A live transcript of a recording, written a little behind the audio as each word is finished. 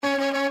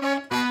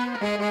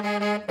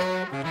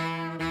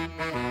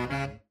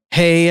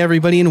Hey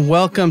everybody, and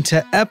welcome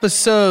to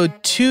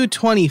episode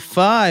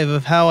 225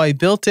 of How I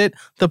Built It,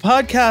 the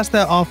podcast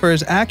that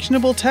offers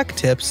actionable tech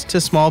tips to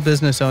small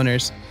business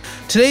owners.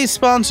 Today's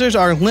sponsors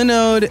are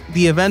Linode,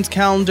 the events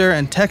calendar,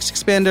 and Text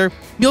Expander.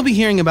 You'll be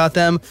hearing about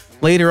them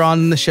later on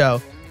in the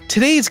show.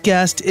 Today's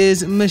guest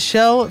is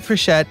Michelle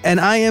Frechette, and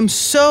I am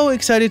so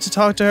excited to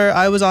talk to her.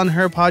 I was on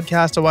her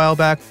podcast a while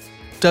back,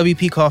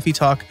 WP Coffee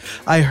Talk.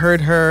 I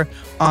heard her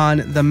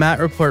on the Matt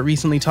Report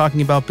recently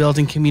talking about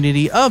building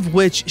community, of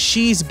which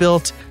she's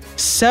built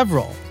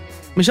several.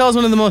 Michelle is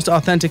one of the most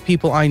authentic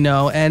people I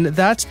know, and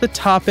that's the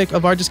topic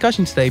of our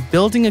discussion today,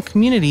 building a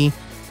community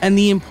and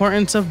the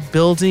importance of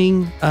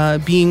being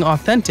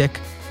authentic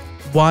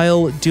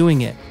while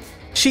doing it.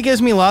 She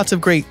gives me lots of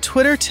great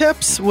Twitter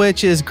tips,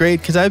 which is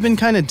great because I've been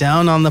kind of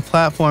down on the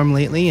platform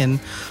lately,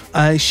 and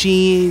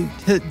she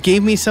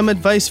gave me some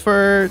advice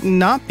for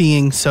not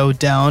being so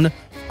down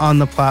on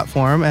the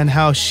platform and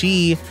how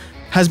she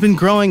has been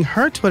growing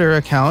her Twitter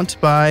account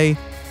by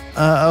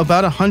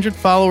about 100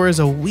 followers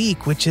a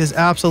week, which is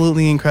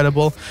absolutely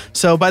incredible.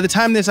 So by the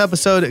time this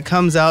episode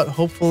comes out,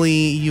 hopefully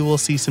you will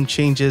see some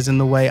changes in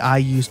the way I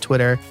use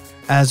Twitter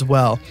as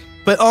well.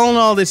 But all in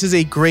all, this is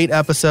a great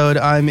episode.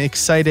 I'm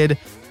excited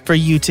for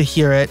you to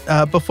hear it.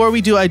 Before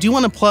we do, I do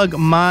want to plug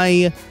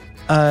my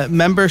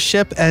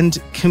membership and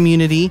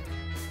community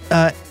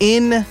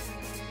in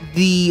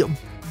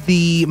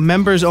the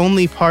members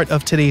only part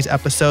of today's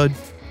episode.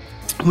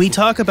 We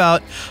talk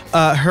about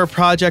her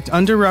project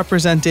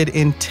Underrepresented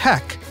in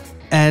Tech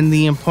and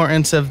the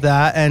importance of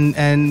that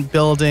and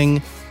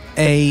building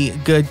a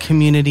good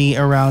community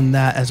around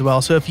that as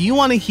well. So if you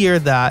want to hear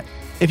that,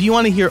 if you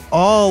want to hear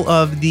all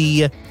of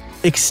the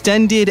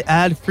extended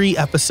ad-free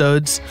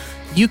episodes,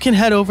 you can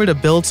head over to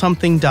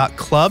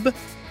buildsomething.club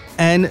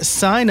and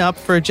sign up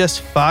for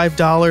just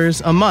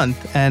 $5 a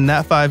month. And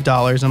that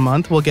 $5 a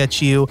month will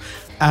get you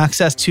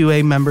access to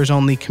a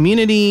members-only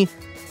community,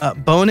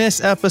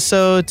 bonus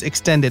episodes,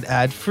 extended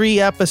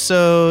ad-free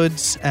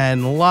episodes,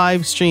 and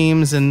live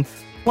streams, and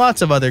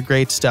lots of other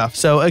great stuff.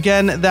 So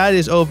again, that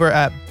is over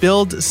at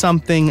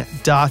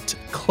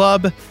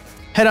buildsomething.club.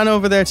 Head on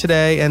over there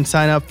today and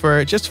sign up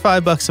for just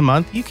 $5 a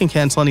month. You can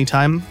cancel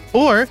anytime,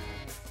 or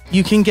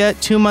you can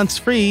get 2 months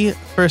free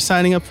for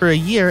signing up for a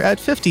year at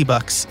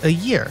 $50 a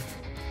year.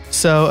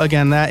 So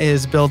again, that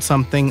is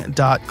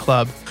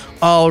buildsomething.club.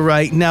 All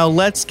right, now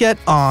let's get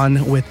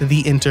on with the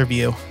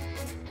interview.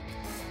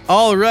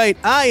 All right,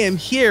 I am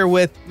here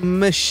with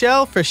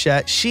Michelle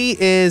Frechette. She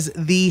is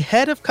the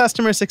head of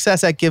customer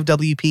success at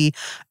GiveWP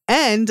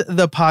and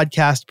the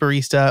podcast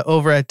barista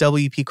over at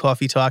WP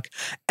Coffee Talk.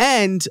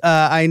 And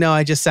I know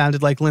I just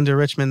sounded like Linda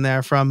Richmond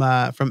there from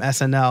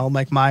SNL,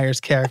 Mike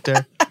Myers'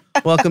 character.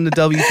 Welcome to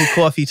WP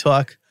Coffee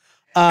Talk.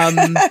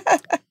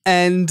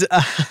 And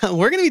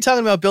we're going to be talking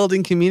about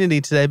building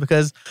community today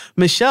because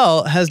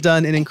Michelle has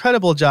done an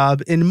incredible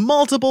job in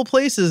multiple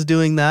places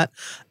doing that.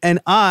 And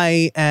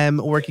I am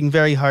working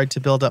very hard to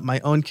build up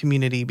my own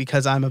community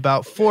because I'm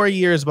about 4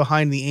 years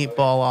behind the 8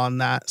 ball on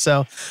that.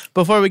 So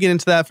before we get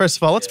into that, first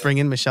of all, let's bring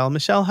in Michelle.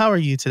 Michelle, how are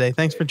you today?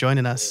 Thanks for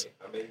joining us.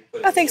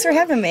 Oh, thanks for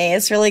having me.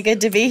 It's really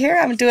good to be here.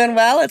 I'm doing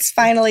well. It's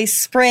finally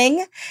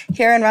spring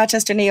here in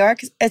Rochester, New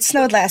York. It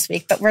snowed last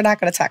week, but we're not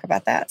going to talk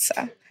about that.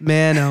 So,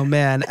 man, oh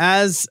man,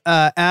 as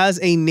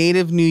a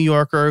native New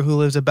Yorker who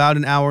lives about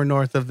an hour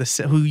north of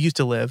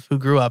who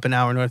grew up an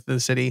hour north of the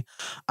city,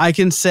 I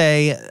can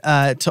say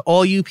to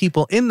all you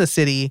people in the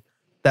city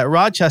that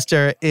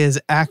Rochester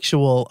is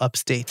actual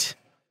upstate.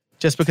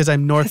 Just because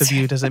I'm north of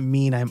you doesn't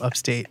mean I'm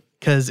upstate,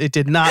 because it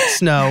did not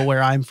snow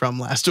where I'm from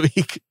last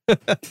week.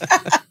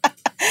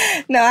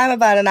 No, I'm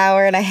about an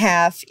hour and a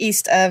half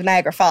east of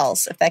Niagara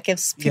Falls, if that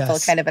gives people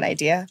kind of an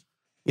idea.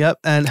 Yep.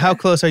 And how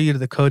close are you to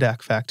the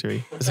Kodak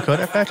factory? Is the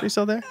Kodak factory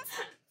still there?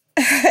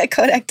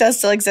 Kodak does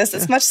still exist.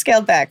 It's much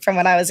scaled back from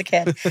when I was a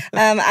kid.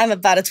 I'm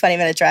about a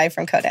 20-minute drive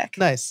from Kodak.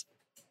 Nice.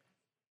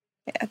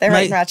 Yeah, they're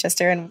right in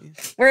Rochester, and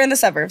we're in the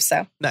suburbs,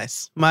 so.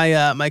 Nice.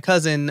 My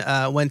cousin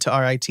went to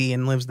RIT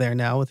and lives there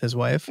now with his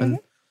wife, and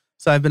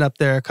so I've been up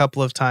there a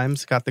couple of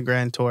times, got the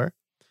grand tour.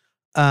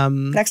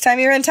 Next time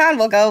you're in town,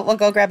 we'll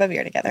go grab a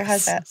beer together.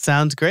 How's that?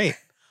 Sounds great.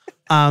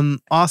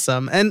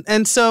 Awesome.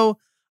 And so,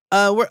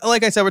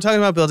 like I said, we're talking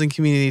about building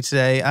community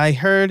today. I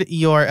heard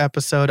your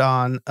episode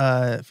on,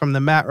 from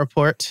the Matt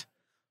Report,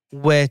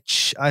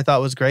 which I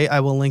thought was great. I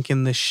will link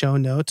in the show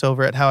notes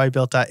over at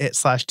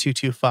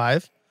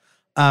howibuilt.it/225.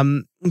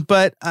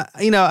 But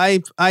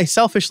I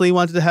selfishly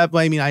wanted to have,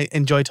 I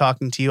enjoy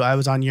talking to you. I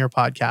was on your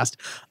podcast.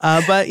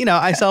 But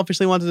I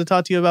selfishly wanted to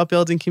talk to you about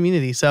building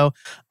community. So,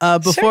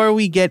 before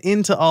we get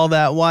into all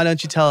that, why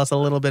don't you tell us a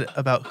little bit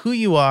about who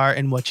you are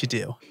and what you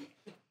do?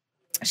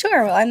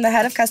 Sure. Well, I'm the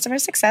head of customer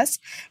success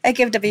at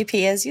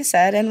GiveWP, as you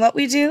said, and what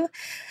we do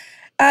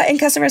in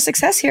customer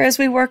success here is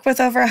we work with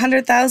over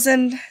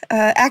 100,000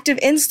 active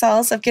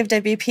installs of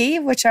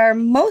GiveWP, which are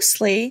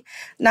mostly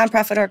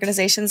nonprofit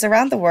organizations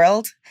around the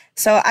world.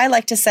 So I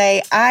like to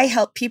say I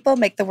help people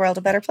make the world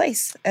a better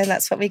place, and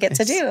that's what we get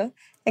to do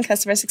in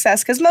customer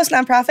success, because most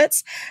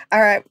nonprofits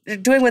are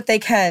doing what they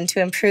can to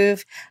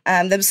improve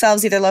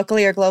themselves either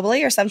locally or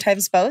globally, or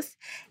sometimes both.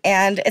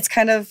 And it's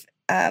kind of,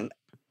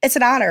 it's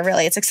an honor,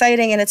 really. It's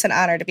exciting and it's an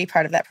honor to be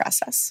part of that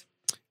process.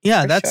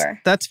 Yeah,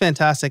 that's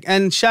fantastic.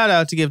 And shout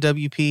out to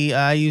GiveWP.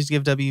 I use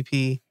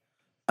GiveWP.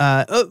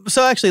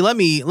 So actually, let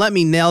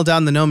me nail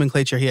down the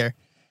nomenclature here.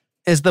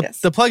 Is the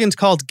plugin's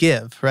called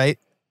Give, right?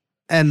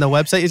 And the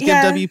website is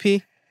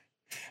GiveWP?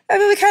 I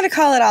mean, we kind of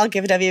call it all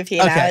GiveWP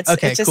now.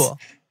 It's just, cool.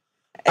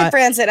 It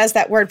brands it as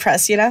that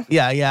WordPress, you know?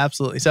 Yeah,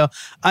 absolutely. So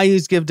I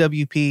use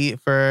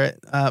GiveWP for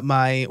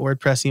my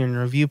WordPress year in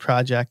review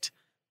project,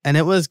 and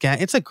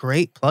it's a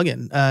great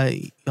plugin.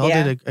 Y'all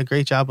did a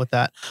great job with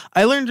that.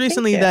 I learned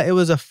recently that it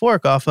was a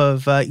fork off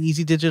of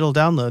Easy Digital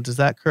Downloads. Is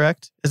that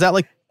correct? Is that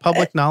like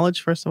public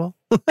knowledge, first of all?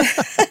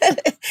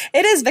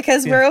 It is,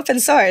 because we're open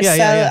source.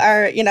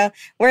 Our,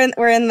 we're in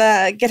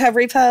the GitHub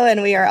repo,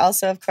 and we are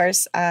also, of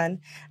course, on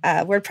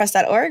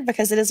WordPress.org,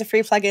 because it is a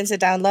free plugin to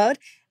download.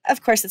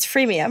 Of course, it's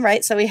freemium,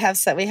 right? So we have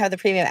the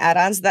premium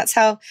add-ons. That's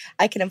how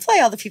I can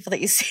employ all the people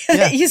that you see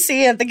that you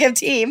see at the Give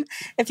team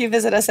if you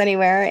visit us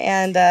anywhere,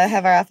 and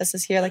have our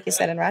offices here, like you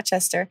said, in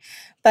Rochester.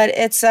 But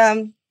it's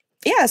so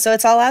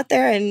it's all out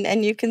there,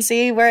 and you can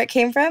see where it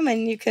came from,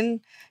 and you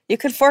can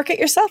fork it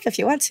yourself if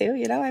you want to.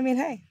 I mean,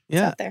 hey,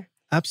 it's out there.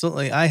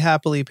 Absolutely. I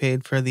happily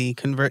paid for the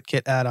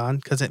ConvertKit add-on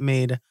because it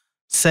made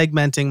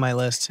segmenting my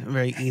list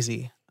very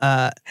easy.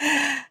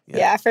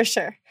 Yeah, for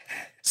sure.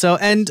 So,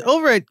 and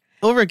over at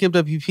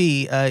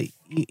GiveWP,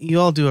 you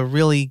all do a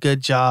really good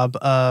job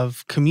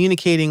of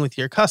communicating with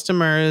your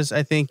customers.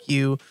 I think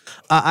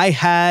I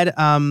had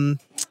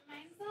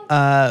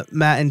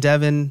Matt and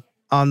Devin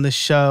on the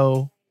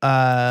show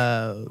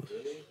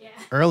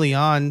early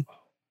on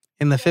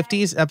in the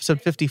 50s,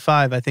 episode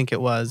 55, I think it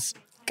was.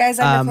 Guys,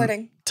 I'm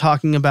recording.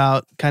 Talking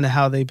about kind of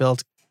how they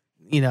built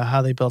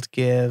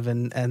Give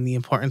and the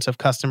importance of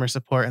customer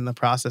support and the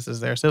processes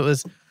there. So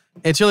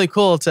it's really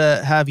cool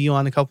to have you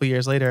on a couple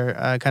years later,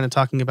 kind of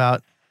talking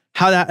about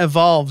how that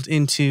evolved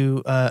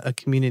into a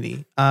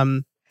community.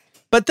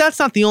 But that's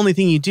not the only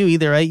thing you do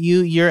either, right?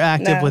 You're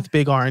active with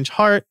Big Orange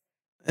Heart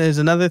is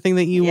another thing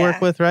that you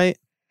work with, right?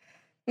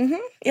 Mm-hmm.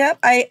 Yep,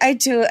 I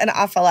do an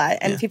awful lot,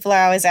 and people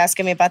are always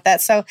asking me about that.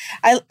 So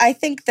I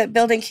think that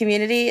building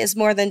community is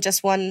more than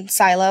just one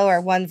silo or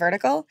one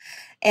vertical.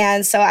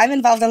 And so I'm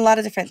involved in a lot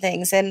of different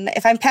things. And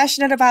if I'm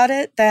passionate about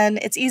it, then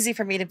it's easy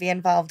for me to be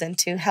involved and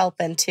to help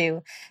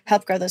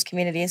grow those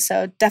communities.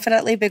 So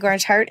definitely Big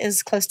Orange Heart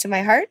is close to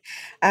my heart.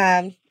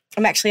 I'm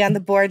actually on the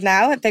board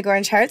now at Big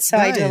Orange Heart, so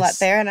nice. I do a lot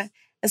there, and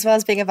as well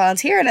as being a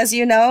volunteer. And as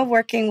you know,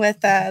 working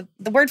with the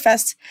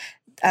WordFest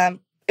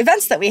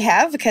events that we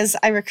have, because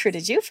I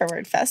recruited you for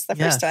WordFest, the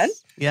first one.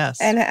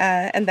 Yes. And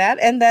that.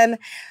 And then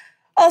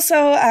also,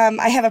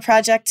 I have a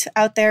project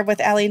out there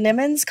with Allie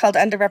Nimmons called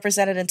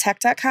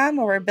underrepresentedintech.com,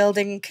 where we're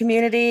building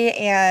community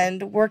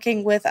and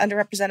working with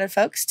underrepresented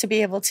folks to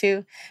be able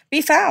to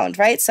be found,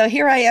 right? So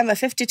here I am, a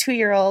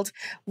 52-year-old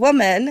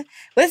woman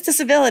with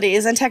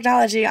disabilities and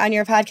technology on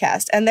your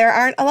podcast. And there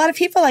aren't a lot of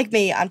people like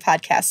me on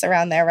podcasts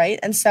around there, right?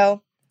 And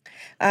so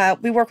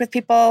we work with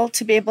people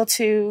to be able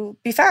to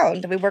be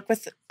found. We work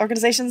with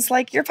organizations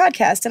like your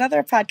podcast and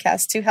other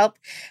podcasts to help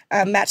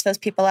match those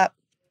people up.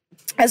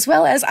 As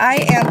well as I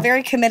am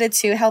very committed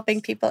to helping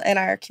people in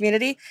our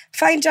community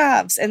find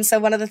jobs. And so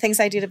one of the things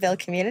I do to build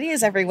community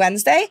is every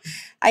Wednesday,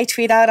 I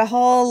tweet out a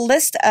whole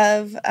list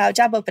of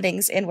job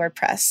openings in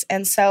WordPress.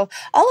 And so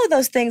all of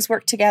those things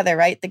work together,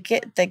 right?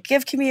 The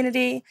Give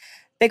community,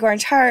 Big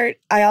Orange Heart.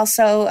 I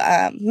also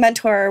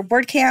mentor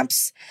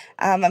WordCamps.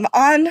 I'm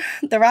on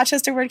the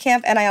Rochester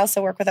WordCamp, and I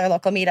also work with our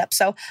local meetup.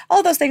 So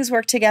all those things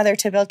work together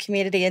to build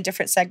community in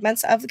different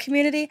segments of the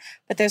community,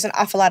 but there's an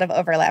awful lot of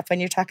overlap when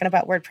you're talking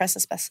about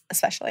WordPress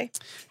especially.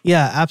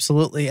 Yeah,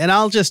 absolutely. And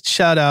I'll just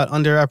shout out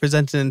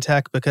Underrepresented in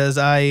Tech, because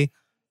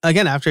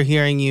after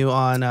hearing you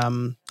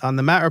on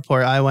the Matt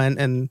Report, I went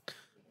and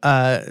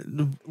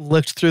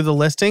looked through the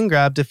listing,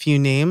 grabbed a few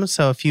names,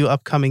 so a few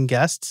upcoming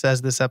guests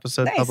as this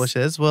episode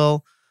publishes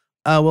will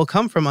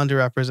come from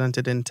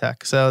Underrepresented in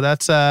Tech. So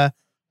that's a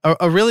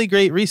really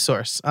great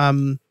resource,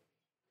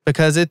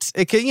 because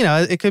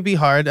it could be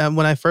hard.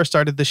 When I first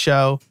started the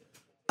show,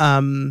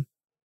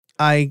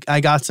 I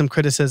got some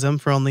criticism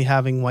for only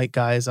having white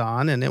guys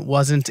on, and it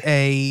wasn't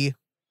a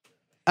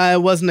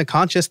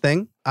conscious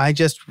thing. I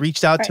just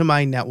reached out to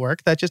my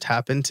network that just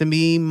happened to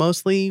be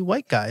mostly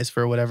white guys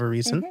for whatever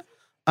reason.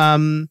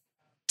 Mm-hmm.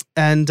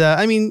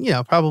 I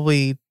mean,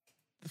 probably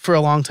for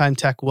a long time,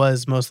 tech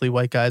was mostly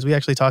white guys. We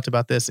actually talked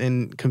about this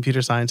in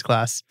computer science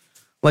class.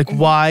 Like,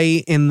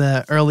 why in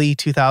the early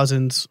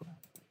 2000s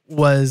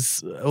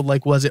was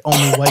it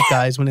only white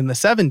guys, when in the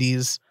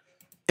 70s,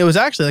 it was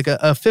actually like a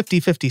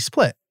 50-50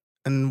 split.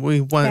 And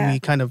we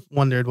kind of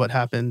wondered what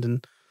happened.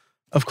 And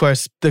of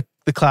course, the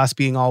class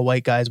being all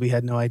white guys, we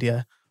had no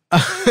idea.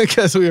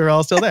 Because we were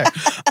all still there.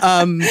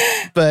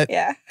 But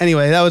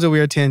anyway, that was a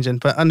weird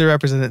tangent. But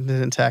Underrepresented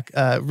in Tech,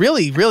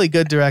 really, really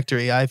good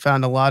directory. I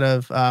found a lot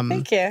of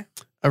thank you.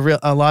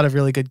 A lot of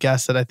really good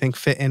guests that I think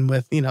fit in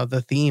with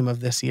the theme of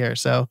this year.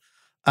 So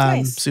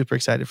Nice. Super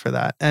excited for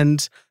that.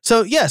 And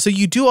so, so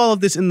you do all of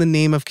this in the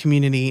name of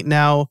community.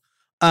 Now,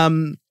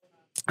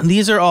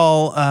 these are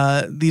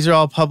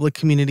all public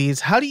communities.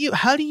 How do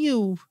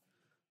you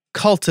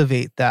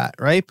cultivate that,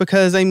 right?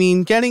 Because I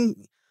mean,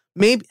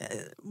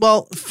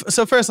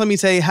 so first let me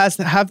say,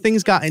 have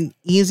things gotten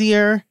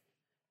easier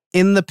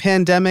in the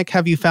pandemic?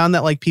 Have you found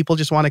that like people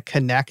just want to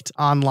connect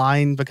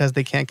online because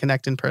they can't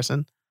connect in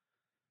person?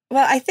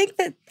 Well, I think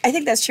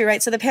that's true,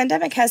 right? So the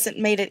pandemic hasn't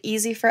made it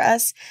easy for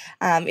us.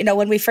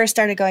 When we first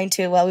started going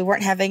to, we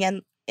weren't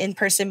having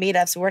in-person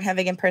meetups, we weren't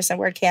having in-person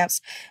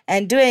WordCamps,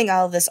 and doing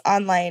all this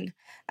online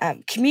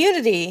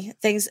community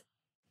things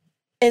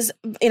is,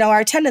 our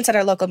attendance at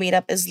our local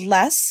meetup is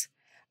less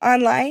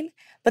online,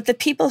 but the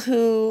people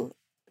who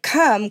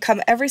come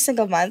every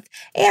single month,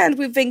 and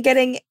we've been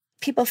getting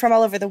people from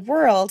all over the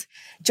world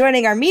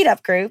joining our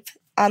meetup group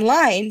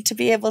online to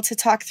be able to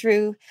talk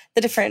through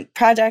the different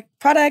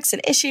products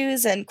and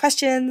issues and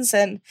questions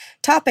and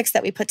topics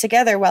that we put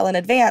together well in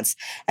advance.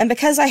 And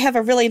because I have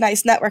a really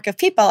nice network of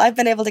people, I've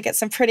been able to get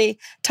some pretty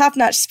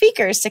top-notch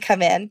speakers to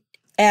come in.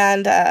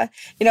 And,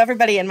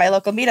 everybody in my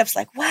local meetups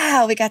like,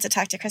 wow, we got to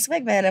talk to Chris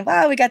Wigman, and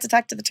wow, we got to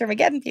talk to the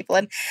Termageddon people.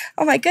 And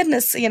oh my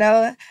goodness,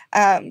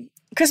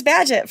 Chris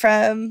Badgett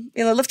from,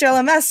 Lift Your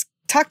LMS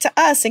talked to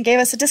us and gave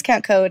us a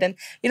discount code and,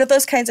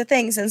 those kinds of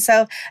things. And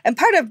so, and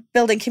part of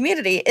building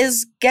community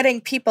is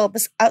getting people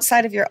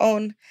outside of your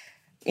own,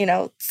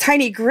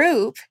 tiny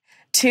group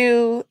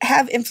to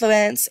have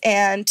influence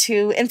and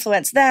to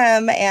influence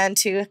them and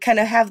to kind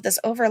of have this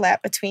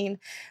overlap between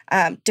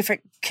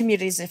different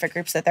communities, different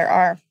groups that there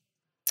are.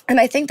 And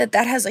I think that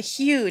has a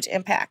huge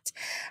impact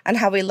on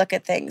how we look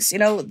at things.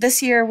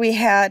 This year we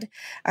had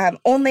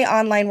only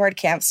online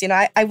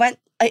WordCamps. I went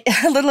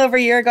a little over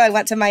a year ago. I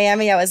went to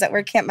Miami. I was at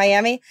WordCamp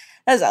Miami.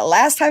 That was the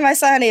last time I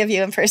saw any of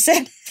you in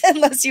person,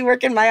 unless you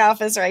work in my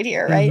office right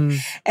here, right? Mm-hmm.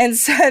 And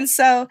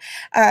so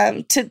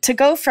to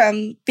go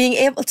from being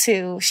able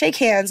to shake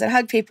hands and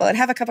hug people and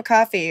have a cup of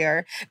coffee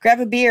or grab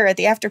a beer at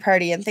the after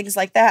party and things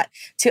like that,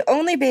 to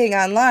only being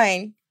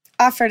online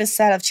offered a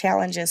set of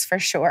challenges for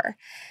sure.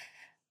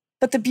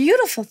 But the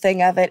beautiful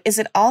thing of it is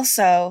it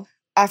also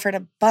offered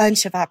a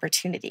bunch of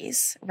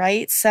opportunities,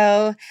 right?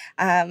 So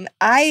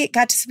I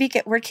got to speak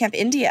at WordCamp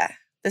India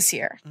this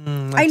year.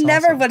 I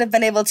never would have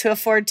been able to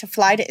afford to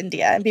fly to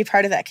India and be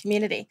part of that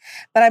community.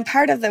 But I'm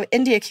part of the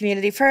India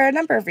community for a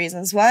number of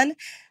reasons. One,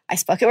 I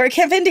spoke at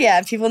WordCamp India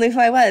and people knew who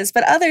I was.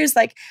 But others,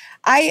 like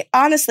I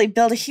honestly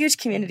built a huge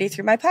community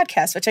through my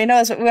podcast, which I know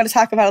is what we want to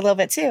talk about a little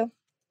bit too.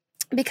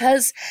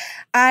 Because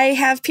I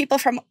have people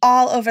from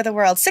all over the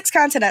world, 6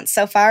 continents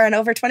so far and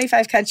over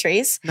 25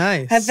 countries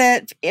have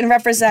been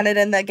represented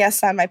in the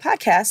guests on my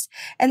podcast.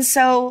 And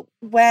so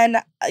when,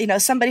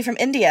 somebody from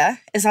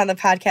India is on the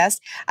podcast,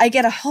 I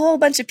get a whole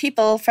bunch of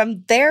people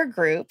from their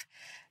group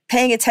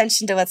paying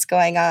attention to what's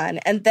going on.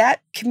 And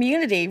that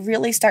community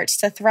really starts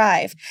to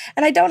thrive.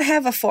 And I don't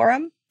have a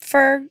forum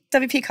for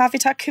WP Coffee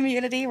Talk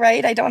community,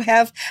 right? I don't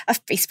have a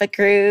Facebook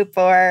group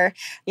or,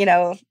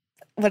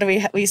 what do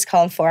we used to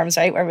call them, forums,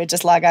 right? Where we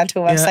just log on to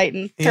a website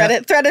and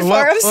threaded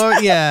forums.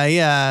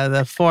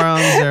 The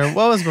forums, or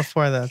what was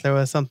before that? There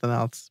was something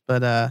else,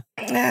 but I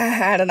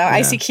don't know,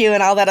 ICQ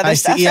and all that other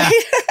stuff. Yeah.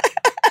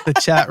 Right? The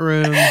chat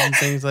rooms and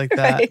things like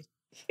that. Right.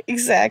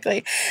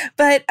 Exactly,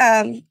 but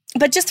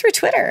just through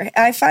Twitter,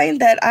 I find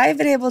that I've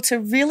been able to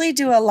really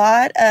do a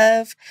lot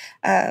of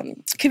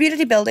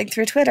community building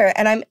through Twitter,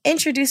 and I'm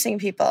introducing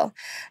people.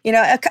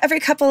 Every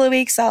couple of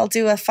weeks, I'll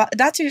do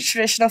not your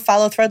traditional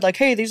follow thread like,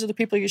 hey, these are the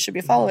people you should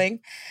be following,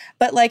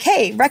 but like,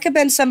 hey,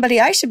 recommend somebody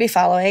I should be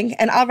following,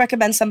 and I'll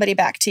recommend somebody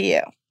back to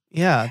you.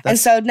 Yeah. And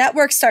so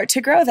networks start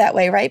to grow that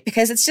way, right?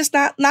 Because it's just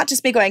not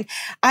just me going,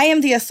 I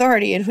am the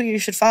authority in who you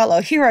should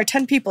follow. Here are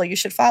 10 people you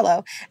should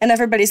follow. And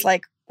everybody's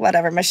like,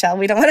 whatever, Michelle,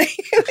 we don't want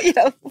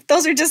to,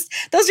 those are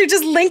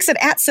just links and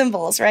 @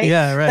 symbols, right?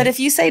 Yeah, right. But if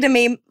you say to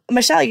me,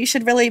 Michelle, you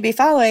should really be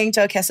following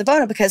Joe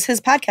Casabona because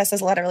his podcast has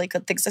a lot of really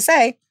good things to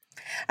say,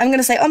 I'm going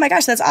to say, oh my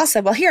gosh, that's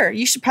awesome. Well, here,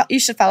 you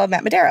should follow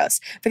Matt Medeiros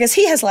because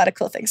he has a lot of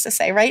cool things to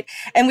say, right?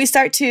 And we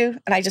start to,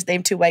 and I just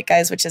named 2 white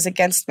guys, which is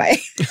against my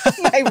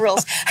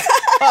rules.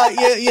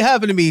 You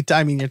happen to be,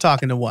 you're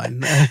talking to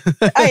one.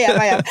 I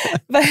am.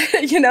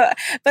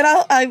 But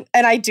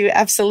I do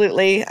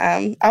absolutely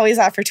always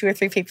offer 2 or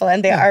 3 people,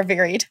 and they are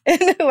varied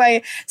in who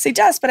I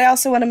suggest. But I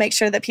also want to make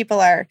sure that people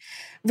are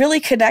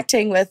really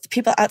connecting with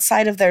people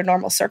outside of their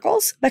normal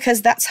circles,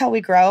 because that's how we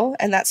grow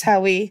and that's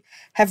how we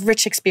have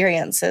rich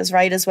experiences,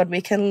 right? Is when we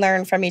can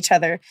learn from each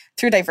other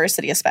through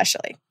diversity,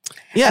 especially.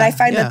 Yeah, and I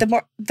find that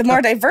the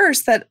more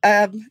diverse that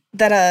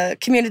a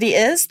community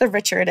is, the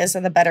richer it is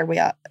and the better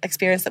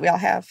experience that we all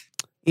have.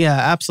 Yeah,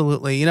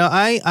 absolutely.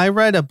 I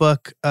read a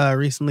book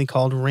recently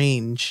called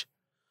Range,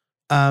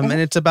 and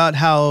it's about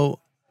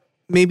how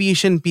maybe you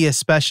shouldn't be a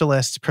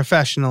specialist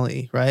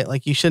professionally, right?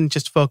 Like you shouldn't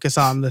just focus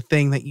on the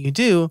thing that you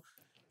do.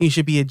 You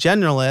should be a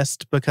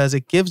generalist because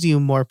it gives you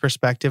more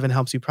perspective and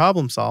helps you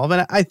problem solve.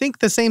 And I think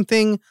the same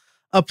thing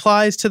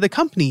applies to the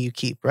company you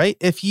keep, right?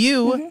 If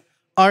you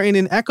are in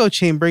an echo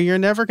chamber, you're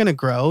never going to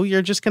grow.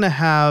 You're just going to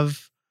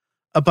have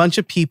a bunch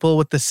of people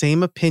with the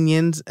same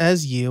opinions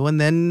as you. And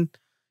then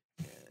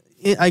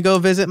I go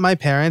visit my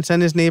parents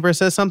and his neighbor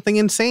says something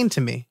insane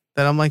to me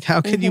that I'm like,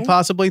 how could you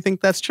possibly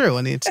think that's true?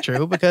 And it's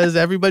true because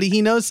everybody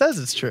he knows says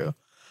it's true.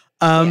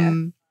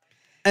 And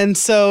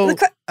so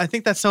I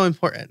think that's so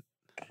important.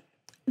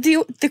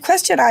 The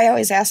question I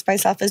always ask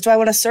myself is, do I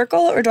want a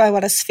circle or do I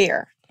want a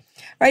sphere?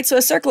 Right? So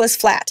a circle is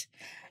flat.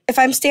 If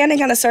I'm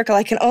standing on a circle,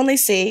 I can only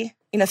see,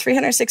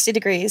 360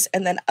 degrees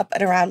and then up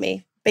and around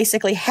me,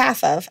 basically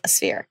half of a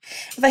sphere.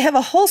 If I have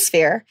a whole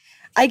sphere,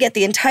 I get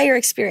the entire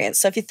experience.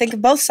 So if you think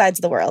of both sides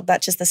of the world,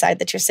 not just the side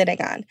that you're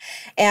sitting on.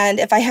 And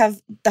if I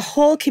have the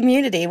whole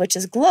community, which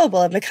is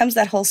global and becomes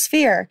that whole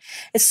sphere,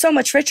 it's so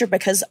much richer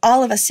because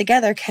all of us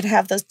together can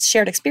have those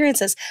shared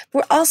experiences.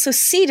 But we also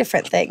see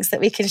different things that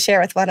we can share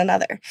with one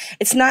another.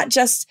 It's not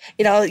just,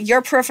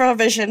 your peripheral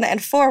vision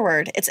and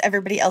forward. It's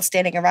everybody else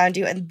standing around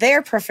you and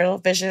their peripheral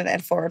vision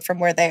and forward from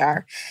where they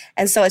are.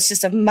 And so it's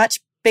just a much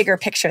bigger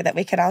picture that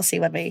we can all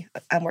see when we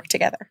work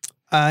together.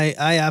 I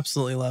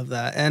absolutely love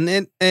that.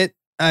 And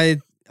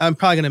I'm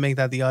probably going to make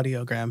that the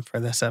audiogram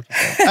for this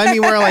episode. I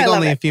mean, we're like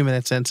only a few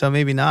minutes in, so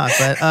maybe not.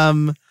 But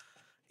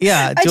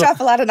yeah. I drop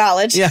a lot of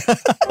knowledge. Yeah.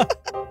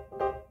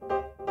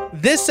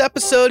 This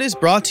episode is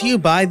brought to you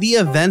by the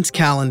Events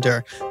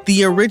Calendar,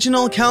 the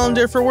original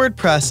calendar for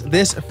WordPress.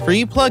 This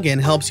free plugin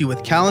helps you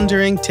with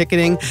calendaring,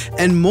 ticketing,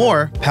 and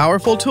more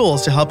powerful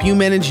tools to help you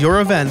manage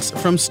your events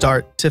from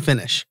start to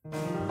finish.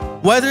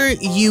 Whether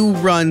you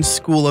run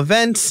school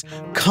events,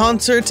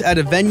 concerts at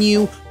a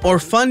venue, or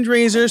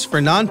fundraisers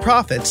for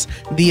nonprofits,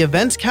 the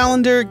Events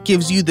Calendar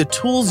gives you the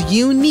tools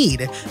you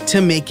need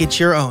to make it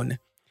your own.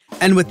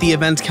 And with the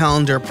Events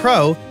Calendar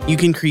Pro, you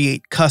can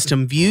create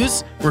custom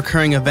views,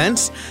 recurring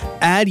events,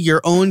 add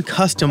your own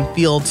custom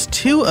fields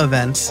to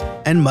events,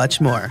 and much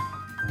more.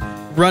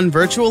 Run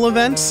virtual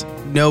events?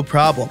 No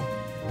problem.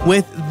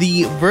 With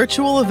the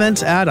Virtual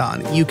Events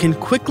add-on, you can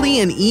quickly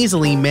and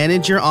easily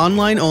manage your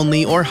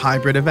online-only or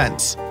hybrid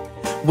events.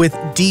 With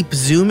deep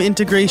Zoom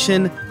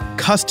integration,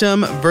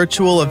 custom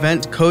virtual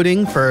event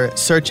coding for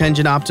search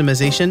engine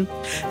optimization,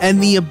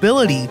 and the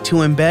ability to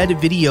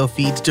embed video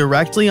feeds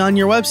directly on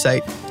your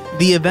website,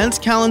 the Events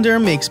Calendar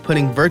makes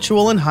putting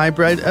virtual and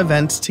hybrid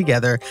events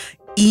together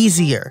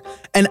easier.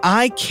 And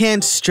I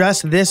can't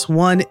stress this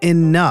one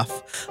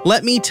enough.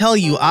 Let me tell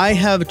you, I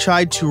have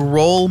tried to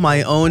roll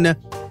my own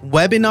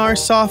webinar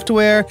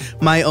software,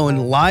 my own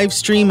live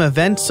stream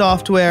event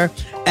software,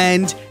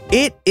 and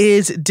it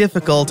is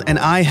difficult, and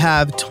I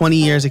have 20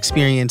 years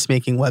experience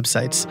making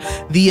websites.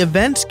 The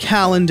Events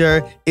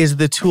Calendar is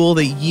the tool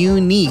that you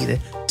need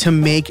to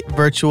make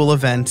virtual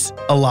events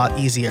a lot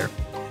easier.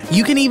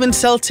 You can even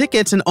sell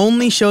tickets and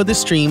only show the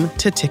stream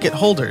to ticket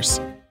holders.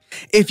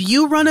 If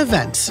you run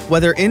events,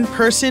 whether in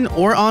person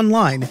or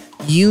online,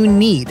 you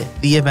need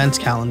the Events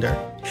Calendar.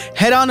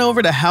 Head on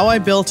over to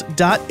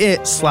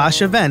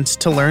howibuilt.it/events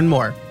to learn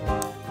more.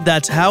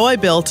 That's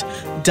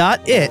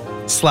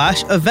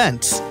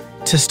howibuilt.it/events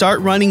to start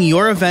running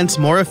your events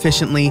more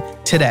efficiently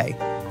today.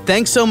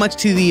 Thanks so much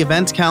to the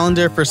Events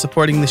Calendar for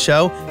supporting the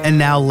show, and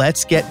now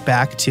let's get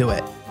back to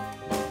it.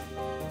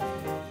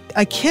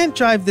 I can't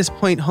drive this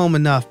point home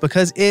enough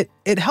because it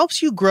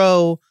helps you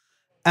grow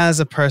as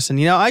a person.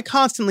 I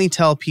constantly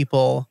tell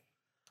people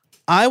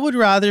I would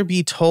rather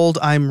be told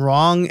I'm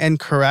wrong and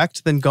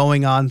correct than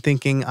going on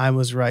thinking I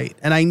was right.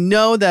 And I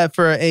know that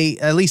for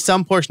at least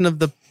some portion of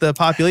the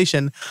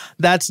population,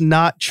 that's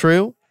not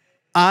true.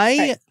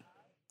 Make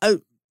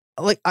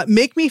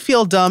me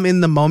feel dumb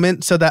in the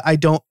moment so that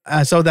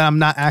I'm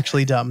not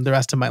actually dumb the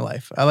rest of my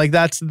life.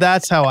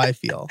 That's how I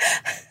feel.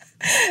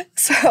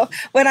 So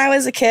when I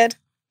was a kid,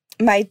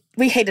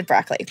 we hated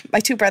broccoli.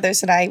 My two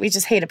brothers and I, we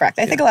just hated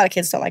broccoli. I think a lot of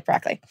kids don't like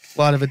broccoli. A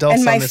lot of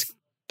adults on this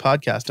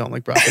podcast don't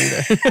like broccoli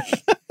either.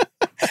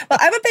 Well,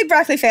 I'm a big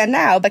broccoli fan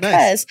now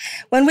because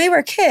when we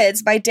were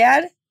kids, my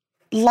dad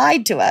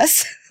lied to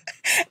us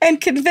and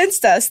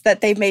convinced us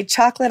that they made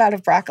chocolate out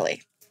of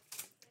broccoli.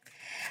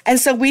 And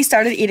so we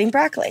started eating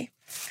broccoli.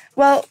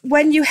 Well,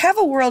 when you have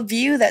a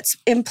worldview that's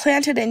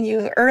implanted in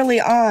you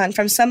early on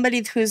from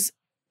somebody whose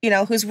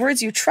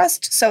words you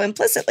trust so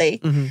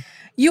implicitly,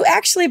 you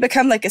actually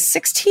become like a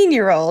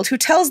 16-year-old who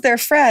tells their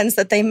friends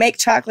that they make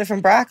chocolate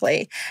from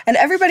broccoli, and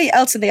everybody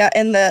else in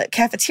the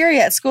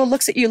cafeteria at school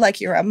looks at you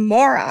like you're a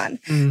moron.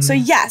 So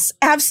yes,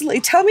 absolutely,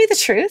 tell me the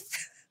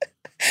truth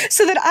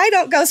so that I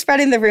don't go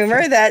spreading the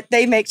rumor that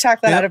they make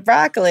chocolate out of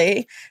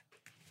broccoli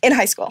in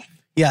high school.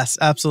 Yes,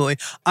 absolutely.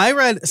 I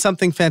read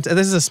something fantastic.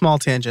 This is a small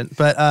tangent,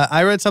 but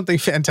I read something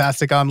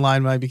fantastic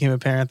online when I became a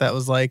parent that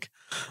was like,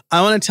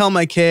 I want to tell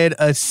my kid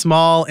a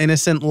small,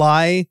 innocent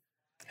lie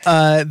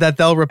that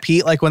they'll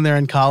repeat like when they're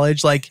in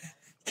college. Like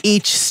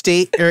each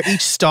state or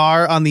each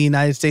star on the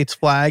United States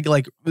flag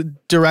like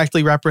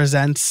directly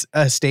represents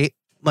a state.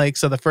 Like,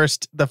 so the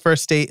first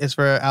state is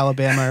for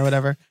Alabama or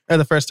whatever, or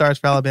the first star is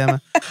for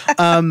Alabama.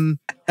 And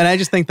I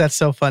just think that's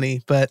so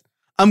funny, but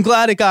I'm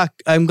glad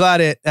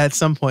it at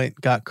some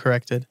point got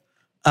corrected.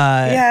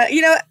 I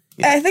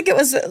think it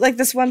was like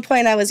this one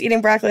point I was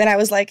eating broccoli and I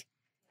was like,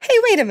 hey,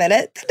 wait a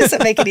minute. That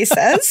doesn't make any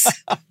sense.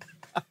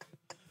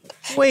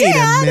 Wait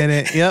Dad! a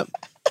minute. Yep.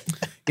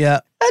 Yeah.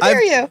 How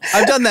dare you?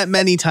 I've done that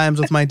many times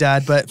with my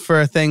dad, but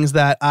for things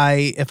that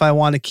if I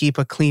want to keep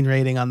a clean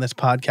rating on this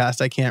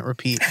podcast, I can't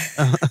repeat.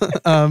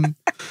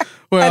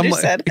 Where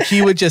Understood.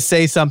 he would just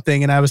say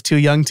something and I was too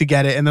young to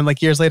get it. And then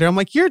like years later, I'm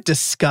like, you're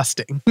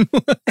disgusting.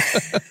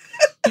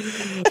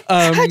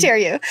 How dare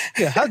you?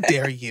 Yeah, how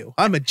dare you?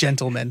 I'm a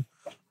gentleman.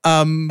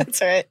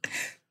 That's right.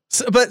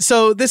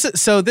 So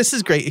this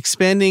is great.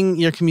 Expanding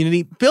your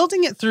community,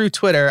 building it through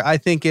Twitter, I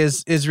think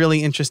is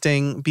really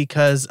interesting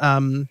because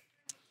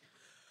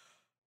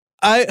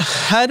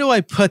how do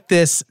I put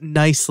this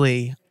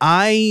nicely?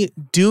 I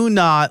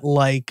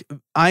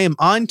am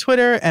on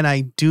Twitter and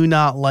I do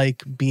not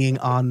like being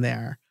on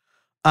there.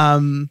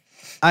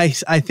 I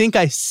think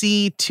I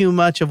see too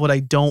much of what I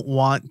don't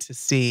want to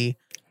see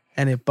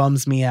and it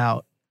bums me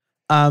out.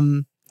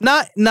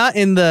 Not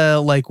in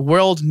the like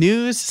world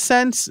news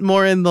sense,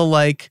 more in the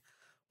like,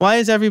 why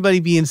is everybody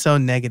being so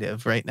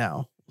negative right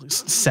now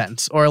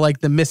sense, or like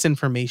the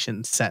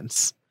misinformation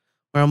sense,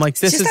 where I'm like,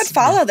 this just is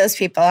unfollow those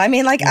people. I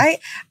mean, like I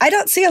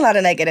don't see a lot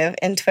of negative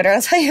in Twitter.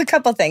 I'll tell you a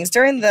couple things.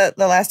 During the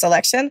last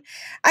election,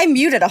 I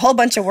muted a whole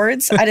bunch of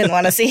words I didn't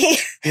want to see.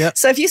 Yep.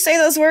 So if you say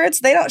those words,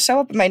 they don't show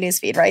up in my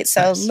newsfeed, right?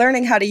 So Nice.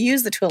 Learning how to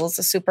use the tools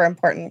is super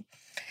important.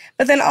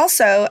 But then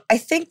also, I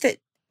think that,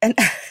 and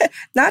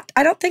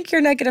I don't think you're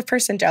a negative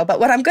person, Joe,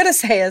 but what I'm going to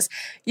say is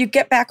you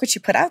get back what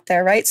you put out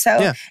there, right? So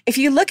Yeah. if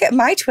you look at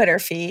my Twitter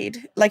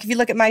feed, like if you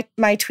look at my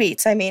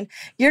tweets, I mean,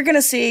 you're going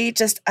to see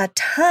just a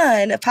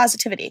ton of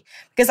positivity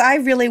because I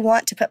really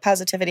want to put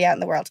positivity out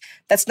in the world.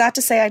 That's not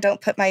to say I don't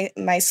put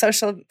my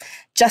social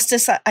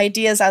justice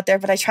ideas out there,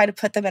 but I try to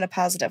put them in a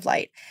positive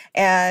light.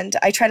 And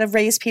I try to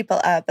raise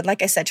people up. And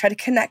like I said, try to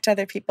connect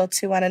other people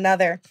to one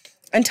another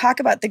and talk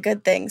about the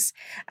good things,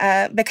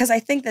 because I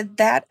think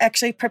that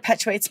actually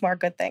perpetuates more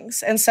good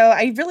things. And so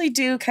I really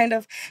do kind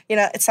of,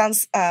 it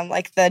sounds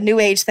like the new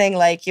age thing,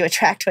 like you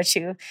attract what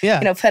you,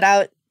 put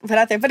out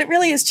there. But it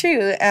really is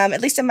true, at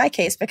least in my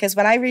case, because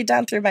when I read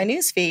down through my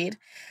news feed,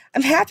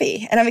 I'm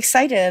happy and I'm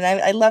excited and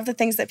I love the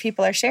things that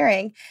people are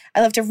sharing.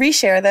 I love to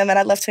reshare them and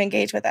I love to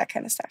engage with that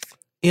kind of stuff.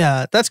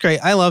 Yeah, that's great.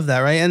 I love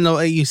that, right? And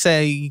you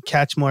say you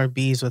catch more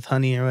bees with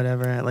honey or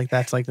whatever. Like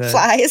that's like the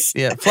flies.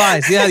 Yeah,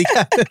 flies. Yeah.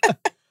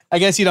 I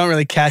guess you don't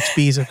really catch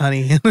bees with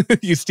honey.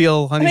 You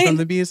steal honey from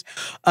the bees.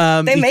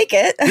 They make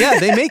it. Yeah,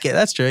 they make it.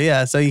 That's true.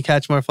 Yeah. So you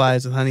catch more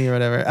flies with honey or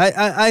whatever.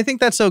 I think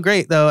that's so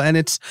great though. And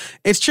it's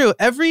true.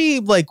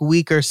 Every like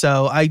week or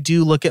so, I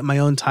do look at my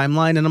own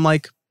timeline and I'm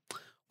like,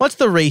 what's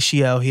the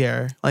ratio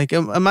here? Like,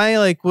 am I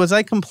like, was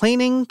I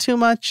complaining too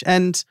much?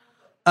 And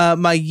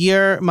my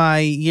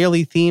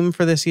yearly theme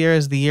for this year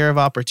is the year of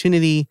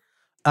opportunity.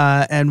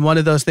 And one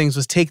of those things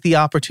was take the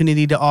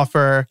opportunity to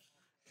offer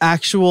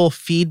actual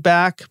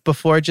feedback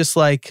before just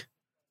like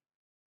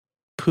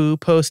poo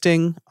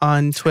posting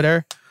on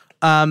Twitter.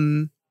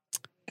 And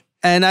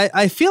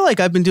I feel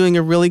like I've been doing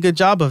a really good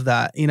job of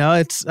that.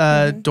 It's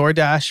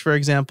DoorDash, for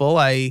example.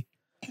 I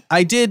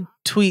did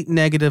tweet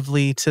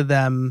negatively to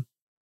them.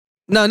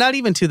 No, not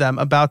even to them,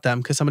 about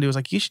them, because somebody was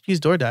like, you should use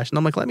DoorDash. And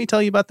I'm like, let me tell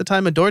you about the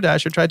time a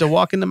DoorDasher tried to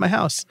walk into my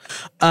house.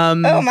 Oh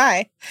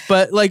my.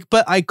 But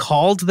I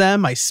called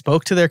them, I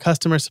spoke to their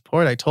customer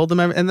support, I told them,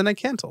 and then I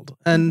canceled.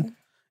 And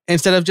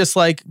instead of just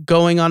like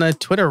going on a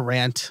Twitter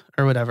rant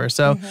or whatever.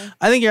 So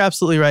I think you're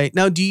absolutely right.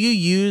 Now, do you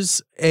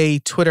use a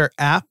Twitter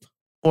app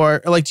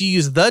or like, do you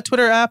use the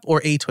Twitter app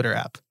or a Twitter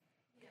app?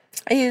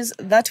 I use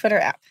the Twitter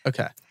app.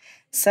 Okay.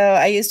 So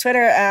I use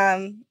Twitter.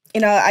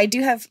 I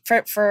do have,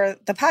 for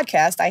the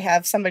podcast, I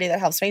have somebody that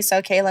helps me.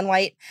 So Kaylin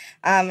White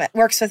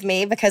works with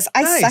me because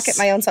I suck at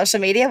my own social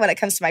media when it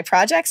comes to my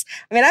projects.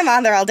 I mean, I'm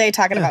on there all day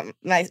talking about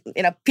my,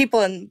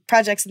 people and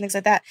projects and things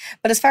like that.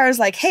 But as far as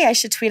like, hey, I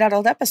should tweet out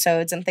old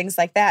episodes and things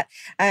like that,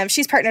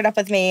 she's partnered up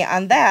with me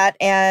on that.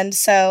 And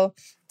so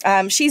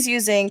she's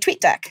using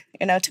TweetDeck,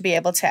 to be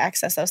able to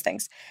access those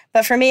things.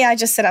 But for me, I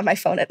just sit on my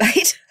phone at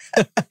night.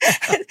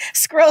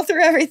 Scroll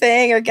through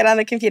everything or get on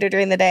the computer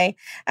during the day.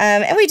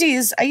 And I do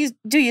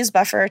use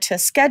Buffer to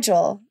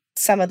schedule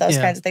some of those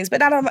kinds of things, but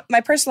not on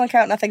my personal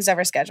account. Nothing's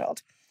ever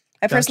scheduled.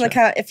 My personal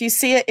account, if you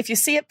see it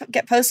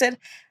get posted,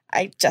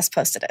 I just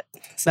posted it.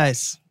 So.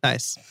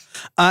 Nice.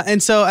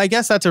 And so I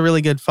guess that's a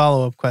really good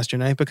follow-up question,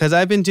 right? Because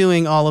I've been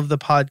doing all of the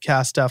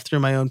podcast stuff through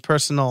my own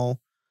personal.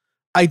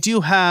 I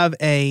do have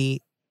a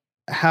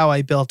How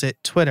I Built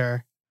It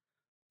Twitter,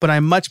 but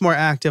I'm much more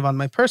active on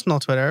my personal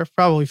Twitter,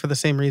 probably for the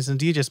same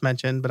reasons you just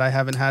mentioned, but I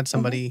haven't had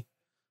somebody,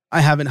 I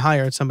haven't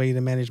hired somebody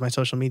to manage my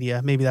social media.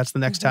 Maybe that's the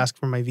next task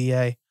for my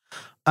VA.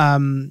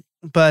 Do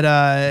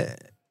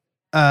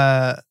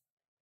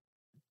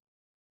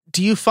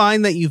you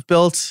find that you've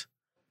built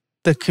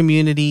the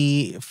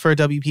community for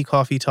WP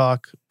Coffee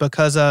Talk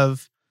because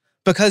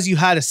you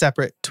had a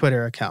separate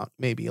Twitter account,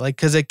 maybe? Like,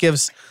 because it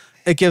gives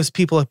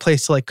people a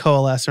place to like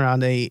coalesce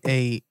around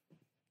a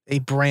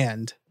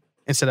brand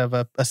instead of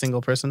a single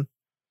person?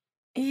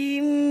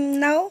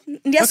 No.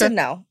 Yes and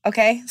no.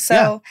 Okay.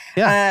 So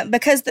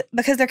because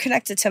they're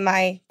connected to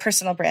my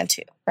personal brand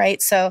too,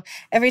 right? So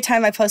every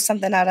time I post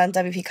something out on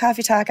WP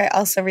Coffee Talk, I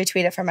also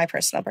retweet it for my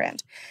personal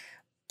brand.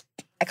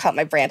 I call it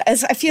my brand.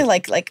 I feel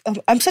like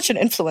I'm such an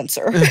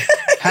influencer.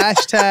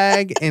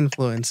 Hashtag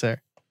influencer.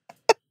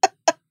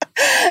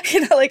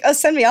 Like, oh,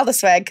 send me all the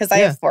swag because I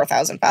have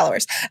 4,000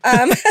 followers.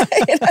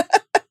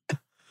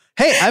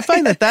 Hey, I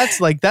find that's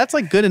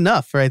good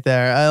enough right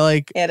there. I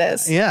like it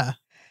is. Yeah.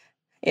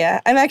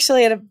 Yeah. I'm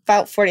actually at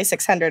about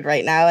 4,600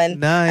 right now. And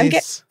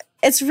nice.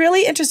 It's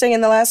really interesting.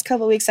 In the last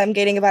couple of weeks, I'm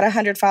gaining about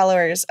 100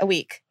 followers a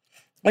week,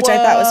 which I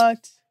thought was,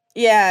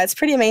 it's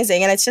pretty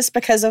amazing. And it's just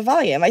because of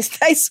volume. I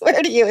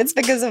swear to you, it's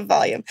because of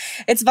volume.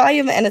 It's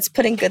volume, and it's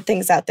putting good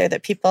things out there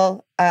that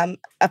people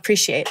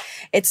appreciate.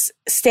 It's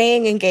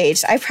staying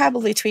engaged. I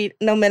probably tweet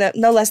no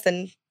less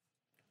than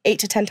 8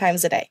 to 10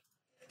 times a day.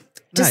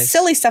 Just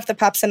silly stuff that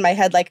pops in my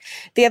head. Like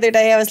the other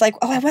day, I was like,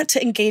 I want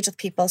to engage with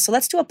people. So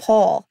let's do a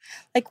poll.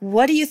 Like,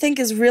 what do you think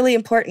is really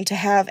important to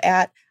have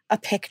at a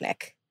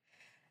picnic?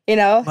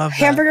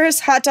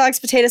 Hamburgers, hot dogs,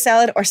 potato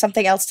salad, or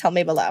something else, tell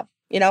me below.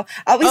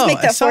 Always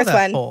make that fourth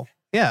one. Poll.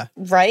 Yeah.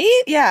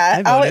 Right?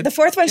 Yeah. The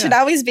fourth one should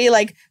always be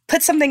like,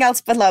 put something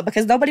else below,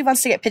 because nobody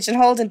wants to get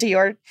pigeonholed into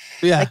your,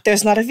 like,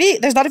 there's not a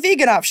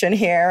vegan option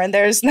here. And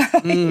there's no,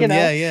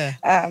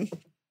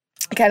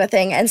 kind of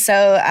thing. And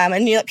so,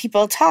 and you let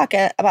people talk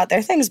about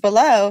their things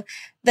below,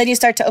 then you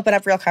start to open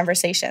up real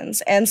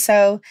conversations. And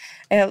so,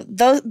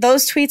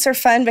 those tweets are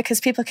fun because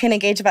people can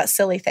engage about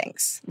silly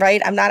things,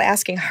 right? I'm not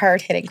asking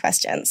hard hitting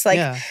questions.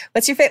 Like,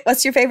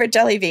 what's your favorite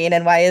jelly bean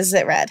and why is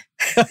it red?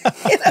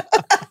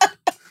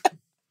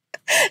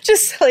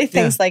 Just silly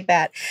things like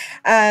that.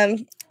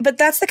 But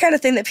that's the kind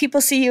of thing that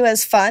people see you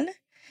as fun.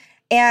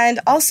 And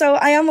also,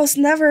 I almost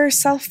never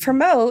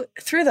self-promote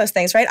through those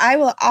things, right? I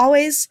will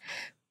always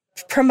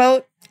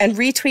promote and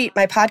retweet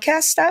my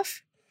podcast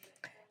stuff,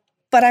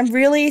 but I'm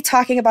really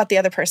talking about the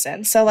other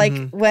person. So like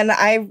when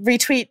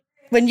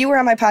you were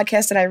on my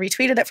podcast and I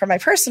retweeted it from my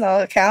personal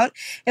account,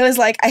 it was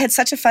like, I had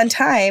such a fun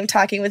time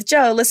talking with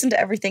Joe, listen to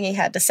everything he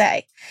had to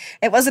say.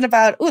 It wasn't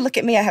about, oh, look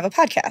at me, I have a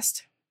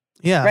podcast.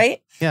 Yeah.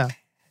 Right? Yeah.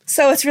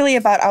 So it's really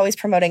about always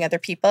promoting other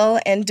people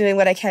and doing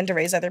what I can to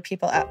raise other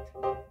people up.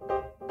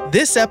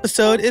 This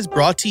episode is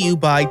brought to you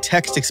by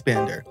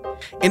TextExpander.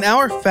 In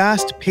our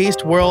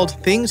fast-paced world,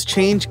 things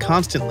change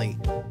constantly,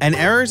 and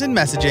errors in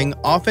messaging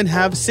often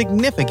have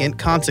significant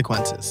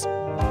consequences.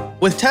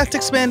 With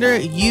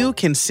TextExpander, you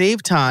can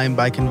save time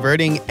by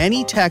converting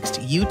any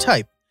text you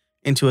type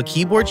into a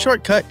keyboard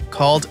shortcut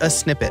called a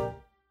snippet.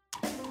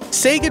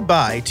 Say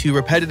goodbye to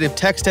repetitive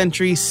text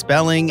entry,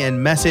 spelling,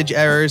 and message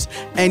errors,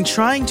 and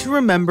trying to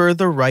remember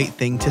the right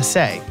thing to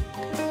say.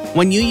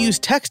 When you use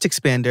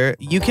TextExpander,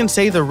 you can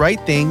say the right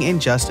thing in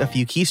just a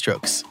few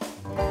keystrokes.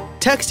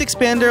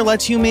 TextExpander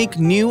lets you make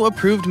new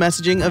approved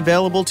messaging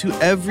available to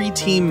every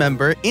team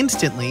member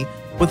instantly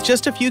with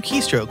just a few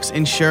keystrokes,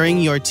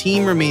 ensuring your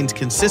team remains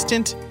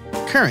consistent,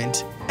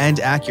 current, and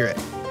accurate.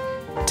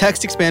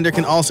 TextExpander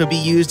can also be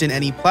used in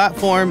any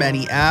platform,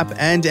 any app,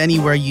 and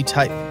anywhere you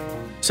type.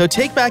 So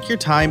take back your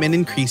time and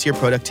increase your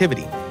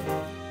productivity.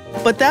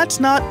 But that's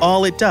not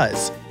all it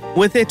does.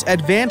 With its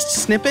advanced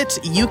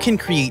snippets, you can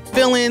create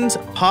fill-ins,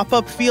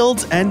 pop-up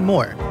fields, and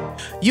more.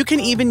 You can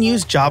even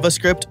use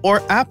JavaScript or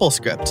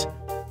AppleScript.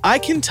 I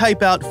can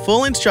type out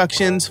full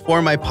instructions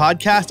for my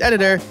podcast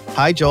editor,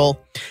 hi Joel,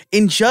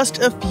 in just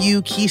a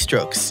few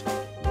keystrokes.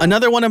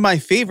 Another one of my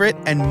favorite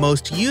and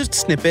most used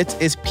snippets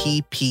is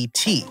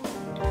PPT.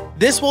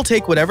 This will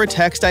take whatever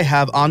text I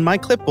have on my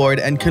clipboard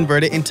and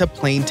convert it into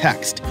plain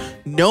text.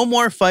 No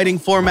more fighting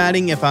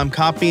formatting if I'm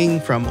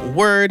copying from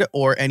Word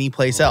or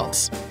anyplace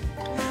else.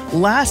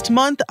 Last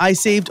month, I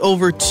saved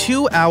over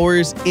 2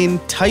 hours in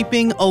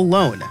typing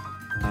alone.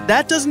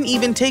 That doesn't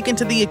even take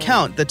into the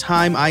account the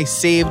time I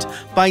saved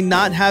by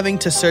not having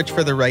to search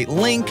for the right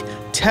link,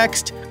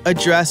 text,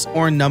 address,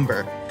 or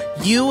number.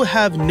 You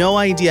have no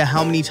idea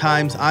how many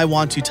times I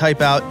want to type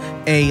out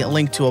a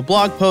link to a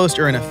blog post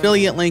or an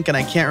affiliate link and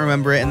I can't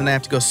remember it and then I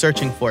have to go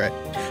searching for it.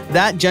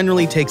 That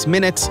generally takes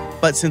minutes,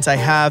 but since I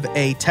have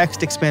a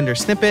TextExpander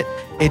snippet,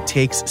 it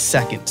takes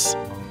seconds.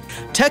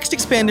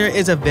 TextExpander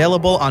is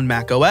available on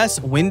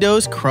macOS,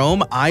 Windows,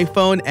 Chrome,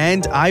 iPhone,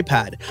 and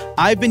iPad.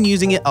 I've been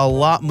using it a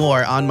lot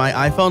more on my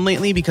iPhone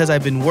lately because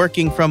I've been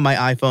working from my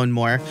iPhone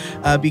more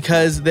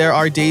because there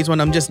are days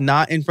when I'm just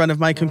not in front of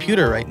my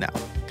computer right now.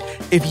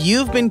 If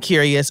you've been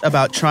curious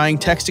about trying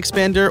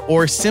TextExpander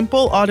or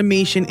simple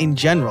automation in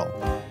general,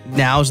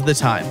 now's the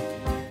time.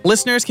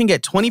 Listeners can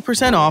get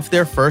 20% off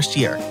their first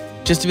year.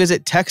 Just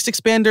visit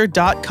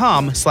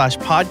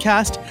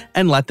textexpander.com/podcast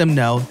and let them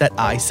know that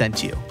I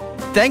sent you.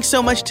 Thanks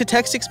so much to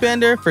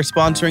TextExpander for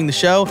sponsoring the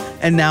show,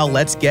 and now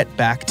let's get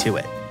back to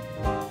it.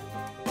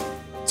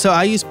 So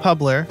I use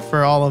Publer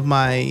for all of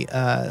my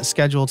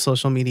scheduled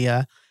social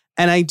media,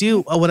 and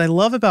what I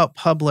love about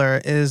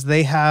Publer is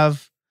they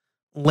have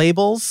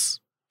labels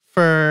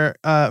for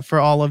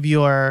all of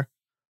your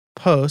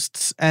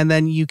posts, and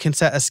then you can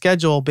set a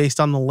schedule based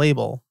on the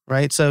label,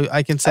 right? So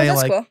I can say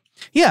cool.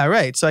 Yeah,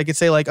 right. So I could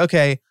say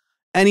okay,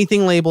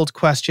 anything labeled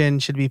question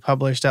should be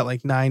published at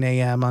like 9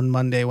 a.m. on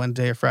Monday,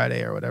 Wednesday, or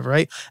Friday or whatever,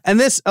 right? And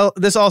this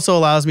also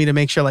allows me to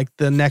make sure like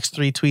the next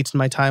 3 tweets in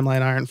my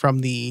timeline aren't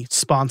from the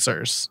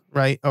sponsors,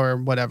 right? Or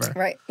whatever.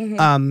 Right.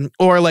 Mm-hmm.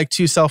 Or like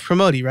too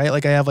self-promoty, right?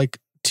 Like I have like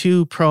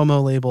 2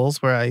 promo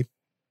labels where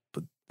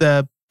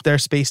they're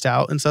spaced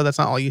out. And so that's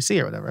not all you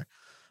see or whatever.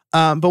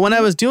 But when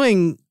I was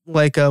doing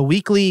like a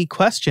weekly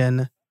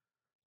question,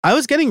 I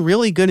was getting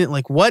really good at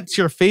like, what's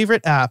your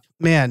favorite app?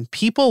 Man,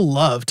 people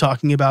love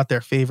talking about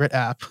their favorite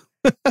app.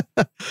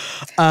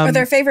 Or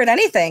their favorite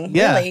anything,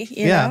 really,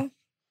 you know?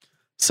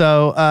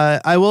 So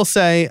I will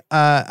say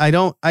I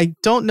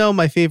don't know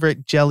my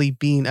favorite jelly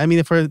bean. I mean,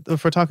 if we're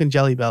talking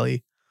Jelly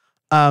Belly,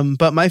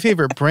 but my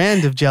favorite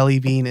brand of jelly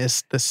bean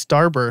is the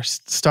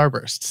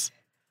Starbursts.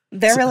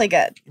 They're really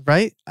good.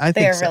 Right? I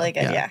think they're really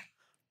good, yeah.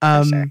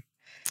 For sure.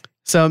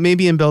 So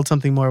maybe in Build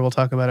Something More, we'll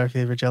talk about our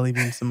favorite jelly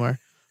beans some more.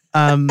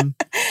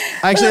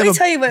 Actually, let me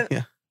tell you what.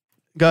 Yeah.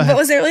 Go ahead. What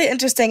was really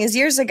interesting is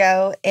years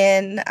ago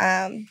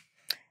on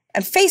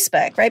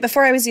Facebook, right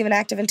before I was even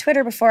active in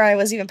Twitter, before I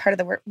was even part of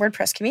the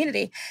WordPress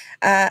community,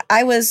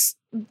 I was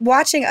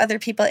watching other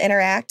people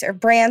interact or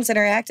brands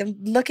interact and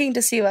looking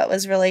to see what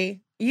was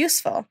really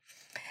useful.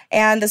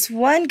 And this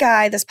one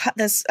guy, this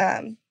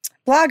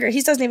blogger,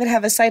 he doesn't even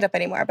have a site up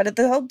anymore, but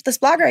this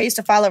blogger I used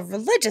to follow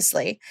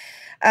religiously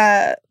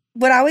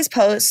would always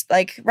post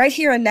like right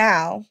here and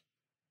now,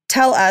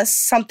 tell us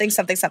something,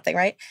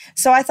 right?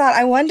 So I thought,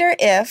 I wonder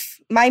if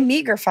my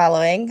meager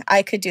following,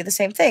 I could do the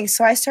same thing.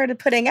 So I started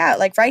putting out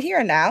like right here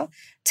and now,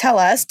 tell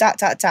us ...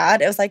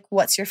 It was like,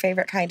 what's your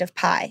favorite kind of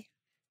pie?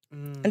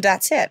 And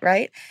that's it,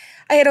 right?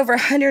 I had over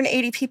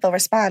 180 people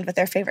respond with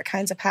their favorite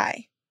kinds of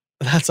pie.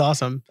 That's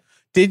awesome.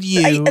 Did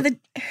you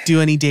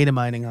do any data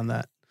mining on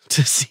that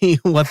to see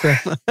what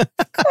the...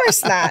 Of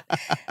course not.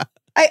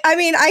 I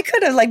mean, I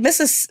could have like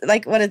Mrs.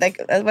 like what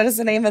is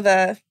the name of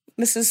the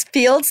Mrs.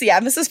 Fields? Yeah,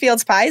 Mrs.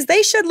 Fields pies.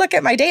 They should look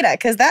at my data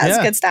because that is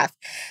good stuff.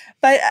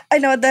 But I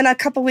know then a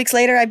couple weeks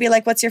later, I'd be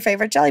like, what's your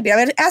favorite jelly bean?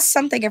 I would ask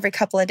something every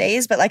couple of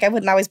days, but like I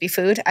wouldn't always be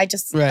food. I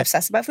just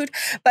obsess about food.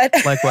 But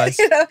likewise,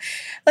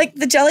 like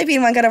the jelly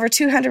bean one got over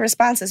 200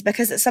 responses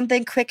because it's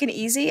something quick and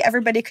easy.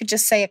 Everybody could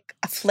just say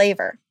a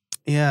flavor.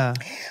 Yeah.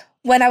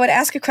 When I would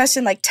ask a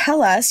question like,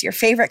 tell us your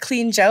favorite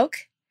clean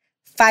joke,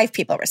 5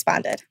 people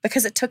responded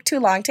because it took too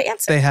long to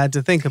answer. They had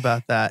to think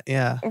about that.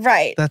 Yeah.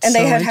 Right. And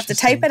they have to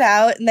type it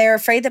out, and they're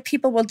afraid that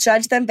people will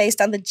judge them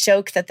based on the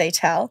joke that they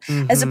tell,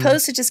 as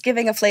opposed to just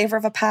giving a flavor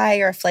of a pie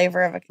or a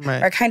flavor of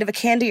or a kind of a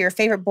candy or a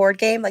favorite board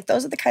game. Like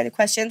those are the kind of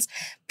questions.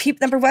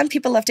 Number one,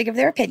 people love to give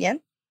their opinion,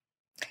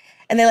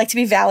 and they like to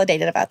be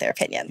validated about their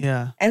opinion.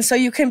 Yeah. And so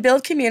you can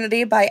build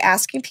community by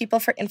asking people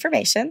for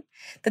information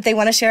that they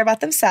want to share about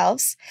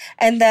themselves,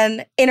 and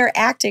then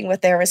interacting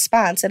with their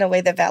response in a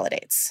way that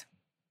validates.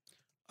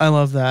 I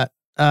love that.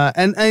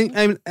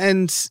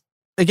 And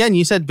again,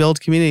 you said build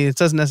community. It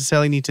doesn't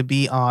necessarily need to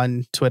be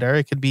on Twitter.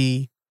 It could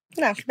be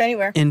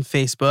anywhere. In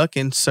Facebook,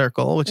 in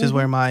Circle, which is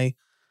where my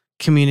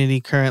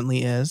community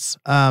currently is.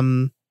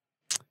 And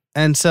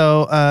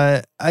so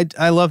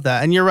I love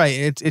that. And you're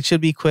right. It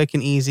should be quick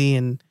and easy,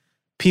 and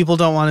people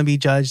don't want to be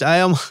judged. I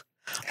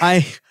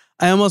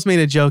almost made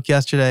a joke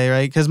yesterday,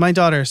 right? Because my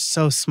daughter is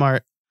so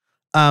smart.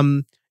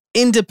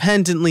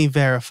 Independently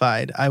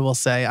verified, I will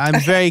say. I'm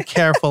very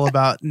careful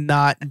about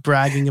not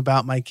bragging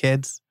about my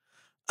kids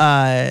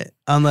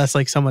unless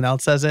like someone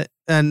else says it.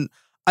 And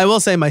I will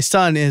say my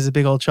son is a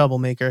big old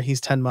troublemaker.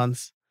 He's 10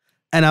 months.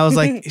 And I was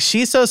like,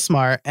 she's so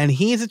smart and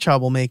he's a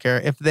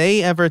troublemaker. If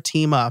they ever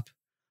team up,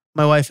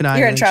 my wife and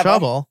I are in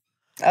trouble.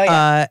 Oh,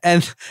 yeah.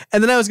 And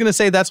then I was going to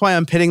say, that's why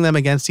I'm pitting them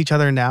against each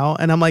other now.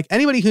 And I'm like,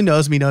 anybody who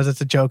knows me knows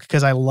it's a joke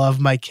because I love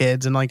my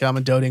kids and like I'm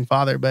a doting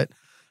father. But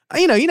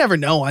you never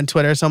know on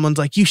Twitter. Someone's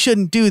like, you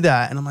shouldn't do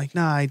that. And I'm like,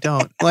 nah, I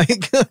don't.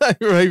 Like, I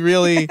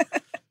really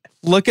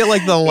look at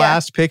like the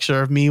last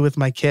picture of me with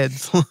my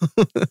kids.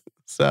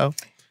 So.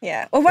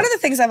 Yeah. Well, one of the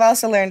things I've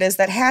also learned is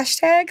that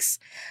hashtags,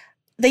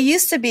 they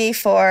used to be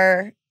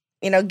for,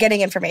 getting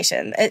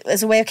information. It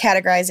was a way of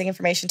categorizing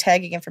information,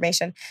 tagging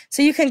information.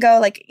 So you can go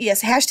like,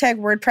 yes, hashtag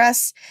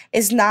WordPress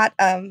is not,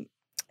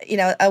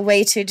 a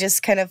way to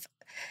just kind of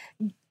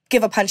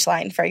give a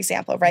punchline, for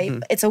example, right?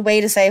 Mm-hmm. It's a way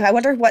to say, I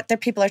wonder what the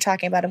people are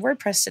talking about in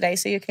WordPress today.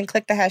 So you can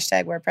click the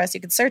hashtag WordPress, you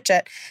can search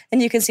it,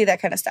 and you can see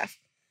that kind of stuff.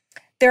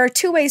 There are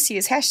 2 ways to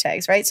use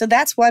hashtags, right? So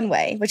that's one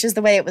way, which is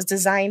the way it was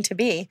designed to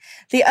be.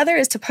 The other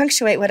is to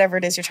punctuate whatever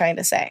it is you're trying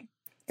to say,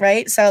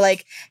 right? So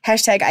like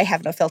hashtag I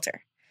have no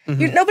filter.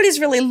 Mm-hmm. Nobody's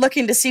really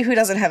looking to see who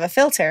doesn't have a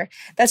filter.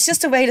 That's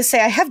just a way to say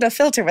I have no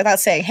filter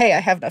without saying, hey, I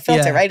have no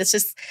filter, right? It's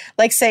just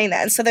like saying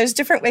that. And so there's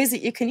different ways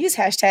that you can use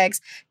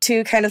hashtags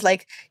to kind of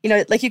like,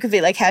 like you could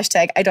be like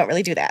hashtag I don't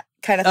really do that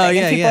kind of thing.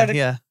 Oh,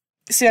 yeah.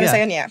 See what I'm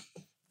saying? Yeah.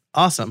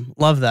 Awesome.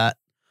 Love that.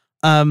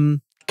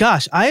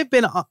 Gosh, I've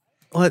been,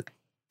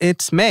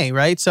 it's May,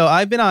 right? So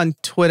I've been on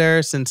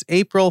Twitter since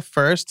April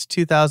 1st,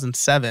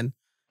 2007.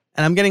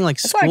 And I'm getting like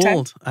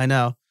schooled. I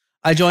know.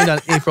 I joined on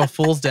April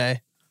Fool's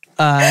Day.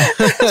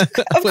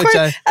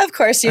 Of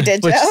course you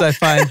did, Joe. Which I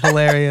find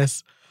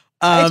hilarious.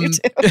 I do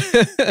too.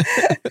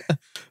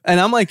 And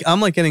I'm like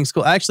getting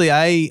school. Actually,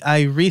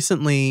 I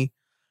recently,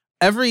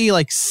 every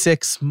like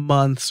 6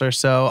 months or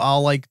so,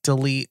 I'll like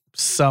delete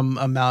some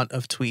amount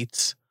of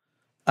tweets,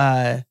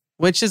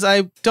 which is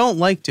I don't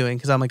like doing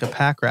because I'm like a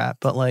pack rat.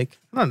 But like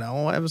I don't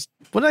know,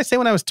 what did I say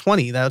when I was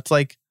 20? That's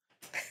like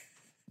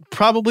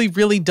probably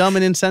really dumb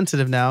and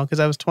insensitive now because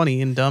I was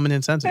 20 and dumb and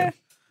insensitive.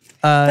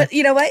 But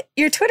you know what?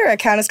 Your Twitter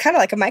account is kind of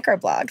like a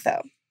microblog,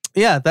 though.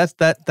 Yeah,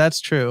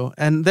 that's true.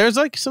 And there's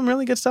like some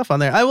really good stuff on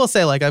there. I will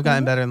say, like, I've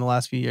gotten better in the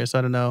last few years, so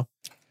I don't know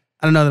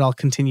that I'll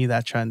continue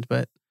that trend,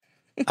 but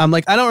I'm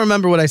like, I don't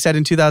remember what I said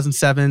in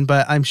 2007,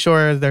 but I'm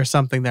sure there's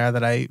something there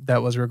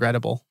that was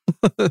regrettable.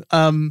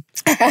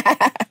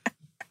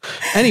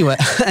 Anyway,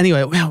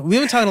 we've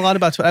been talking a lot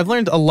about Twitter. I've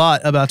learned a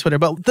lot about Twitter,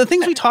 but the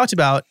things we talked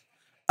about,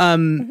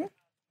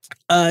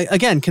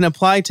 again, can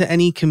apply to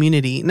any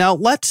community. Now,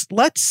 let's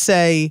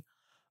say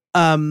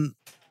I'm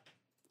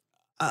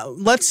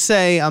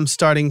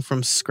starting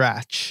from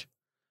scratch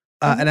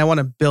and I want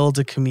to build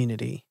a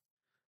community.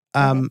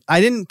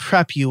 I didn't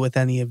prep you with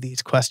any of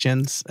these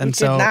questions. And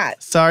so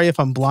sorry if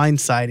I'm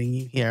blindsiding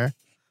you here,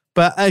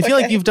 but I feel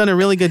like you've done a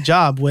really good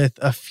job with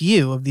a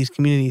few of these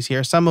communities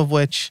here, some of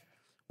which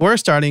we're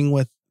starting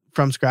with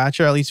from scratch,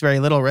 or at least very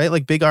little, right?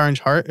 Like Big Orange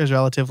Heart is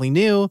relatively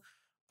new.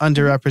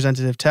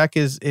 Underrepresented Tech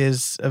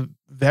is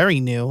very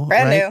new.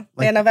 Brand right? new.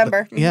 Like,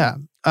 November. Yeah.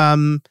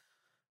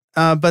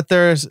 But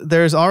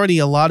there's already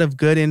a lot of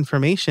good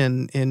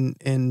information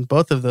in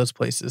both of those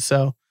places.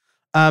 So,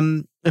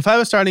 if I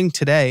was starting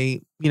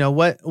today,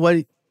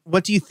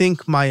 what do you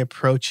think my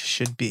approach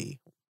should be?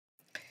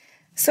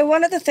 So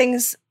one of the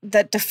things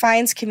that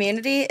defines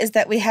community is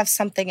that we have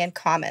something in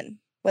common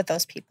with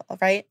those people,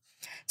 right?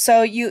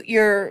 So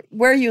you're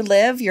where you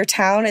live, your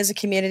town is a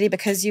community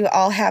because you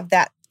all have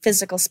that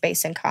physical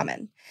space in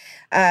common.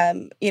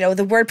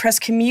 The WordPress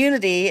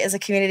community is a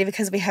community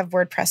because we have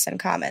WordPress in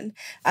common.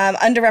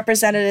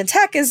 Underrepresented in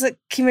Tech is a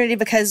community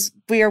because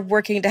we are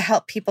working to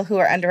help people who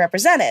are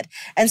underrepresented.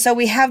 And so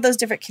we have those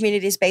different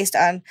communities based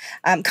on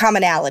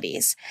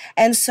commonalities.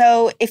 And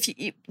so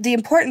the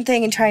important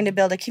thing in trying to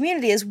build a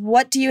community is,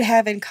 what do you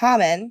have in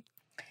common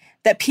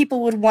that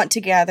people would want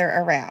to gather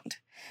around?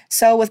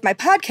 So with my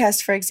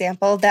podcast, for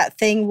example, that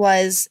thing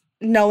was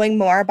knowing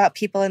more about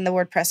people in the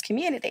WordPress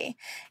community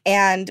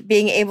and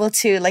being able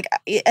to, like,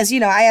 as you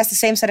know, I ask the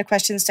same set of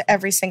questions to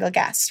every single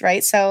guest,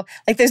 right? So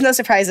like, there's no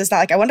surprise. It's not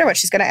like, I wonder what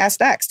she's going to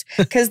ask next,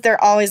 because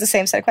they're always the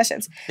same set of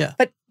questions. Yeah.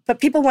 But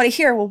people want to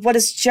hear, well, what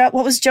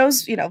was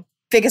Joe's,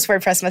 biggest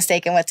WordPress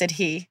mistake and what did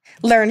he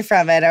learn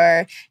from it?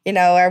 Or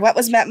what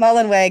was Matt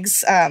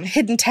Mullenweg's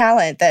hidden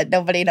talent that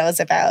nobody knows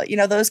about?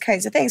 Those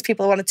kinds of things.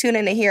 People want to tune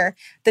in to hear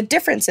the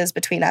differences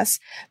between us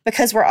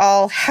because we're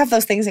all have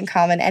those things in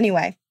common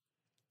anyway.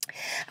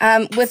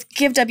 With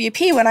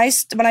GiveWP, when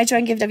I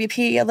joined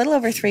GiveWP a little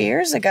over 3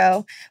 years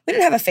ago, we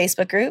didn't have a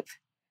Facebook group.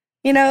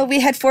 We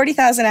had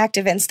 40,000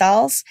 active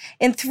installs.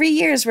 In 3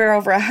 years, we're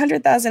over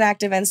 100,000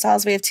 active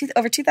installs. We have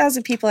over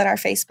 2,000 people in our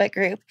Facebook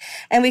group,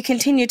 and we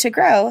continue to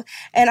grow.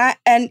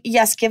 And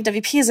yes,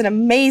 GiveWP is an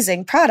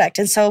amazing product,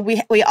 and so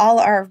we all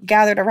are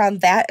gathered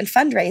around that and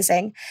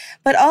fundraising.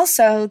 But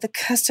also the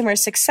customer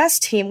success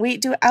team, we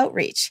do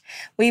outreach.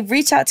 We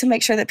reach out to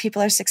make sure that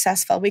people are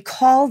successful. We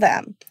call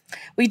them.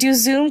 We do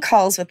Zoom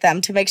calls with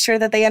them to make sure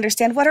that they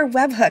understand what are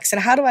webhooks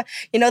and how do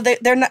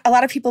they're not, a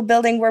lot of people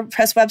building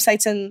WordPress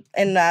websites in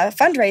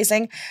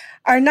fundraising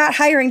are not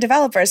hiring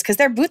developers because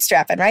they're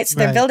bootstrapping, right? So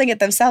they're building it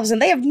themselves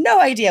and they have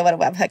no idea what a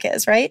webhook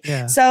is, right?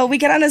 Yeah. So we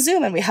get on a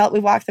Zoom and we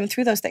walk them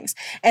through those things.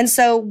 And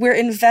so we're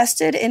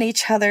invested in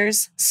each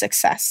other's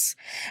success.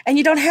 And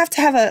you don't have to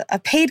have a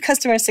paid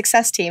customer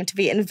success team to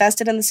be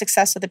invested in the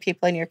success of the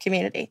people in your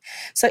community.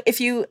 So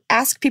if you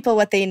ask people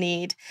what they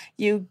need,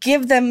 you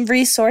give them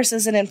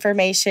resources and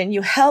information,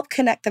 you help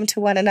connect them to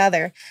one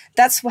another,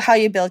 that's how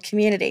you build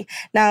community.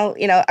 Now,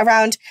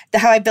 around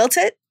how I built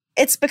it,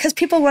 it's because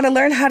people want to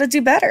learn how to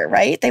do better,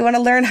 right? They want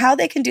to learn how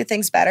they can do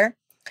things better.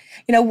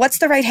 What's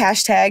the right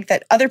hashtag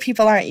that other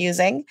people aren't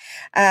using?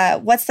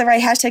 What's the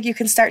right hashtag you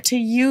can start to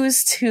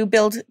use to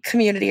build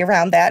community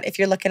around that if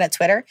you're looking at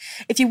Twitter?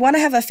 If you want to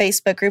have a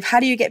Facebook group,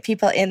 how do you get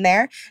people in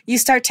there? You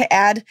start to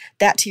add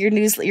that to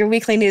your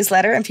weekly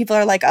newsletter, and people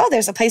are like, oh,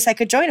 there's a place I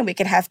could join and we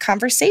can have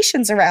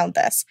conversations around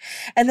this.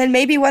 And then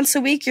maybe once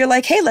a week, you're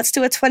like, hey, let's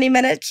do a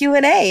 20-minute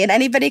Q&A, and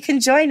anybody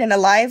can join in a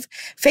live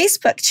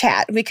Facebook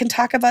chat. We can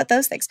talk about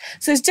those things.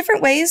 So there's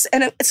different ways,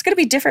 and it's going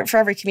to be different for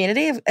every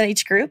community and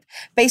each group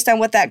based on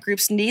what that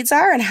group's needs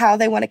are and how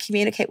they want to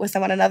communicate with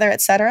one another,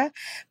 etc.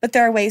 But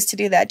there are ways to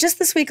do that. Just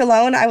this week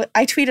alone,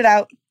 I tweeted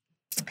out,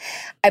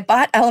 I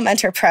bought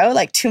Elementor Pro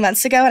like 2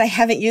 months ago and I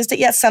haven't used it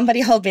yet.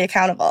 Somebody hold me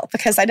accountable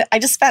because I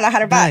just spent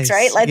 $100,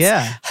 right?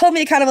 Let's hold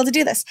me accountable to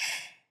do this.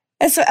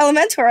 And so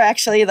Elementor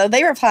actually, though,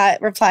 they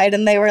replied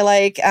and they were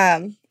like,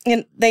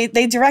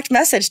 they direct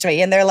messaged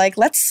me and they're like,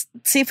 let's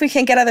see if we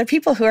can get other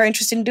people who are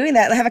interested in doing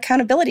that and have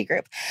accountability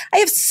group. I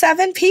have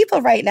 7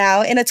 people right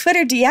now in a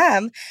Twitter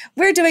DM.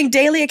 We're doing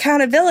daily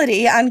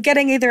accountability on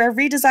getting either a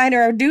redesign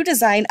or a new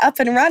design up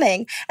and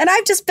running. And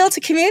I've just built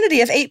a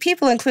community of 8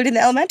 people, including the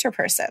Elementor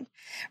person,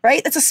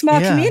 right? It's a small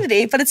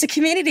community, but it's a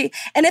community.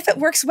 And if it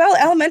works well,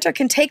 Elementor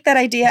can take that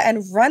idea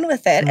and run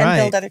with it and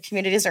build other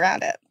communities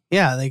around it.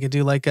 Yeah, they could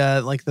do like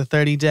the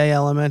 30-day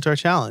Elementor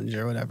challenge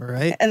or whatever,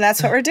 right? And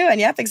that's what we're doing.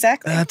 Yep,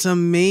 exactly. That's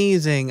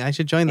amazing. I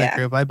should join that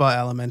group. I bought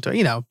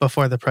Elementor,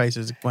 before the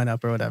prices went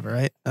up or whatever,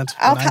 right? That's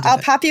I'll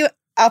pop you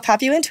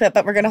into it,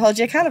 but we're going to hold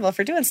you accountable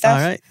for doing stuff.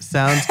 All right,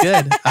 sounds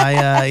good.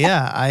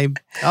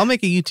 I'll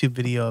make a YouTube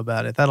video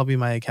about it. That'll be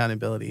my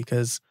accountability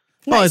because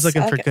I'm always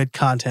looking for good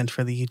content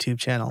for the YouTube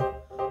channel.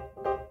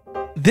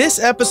 This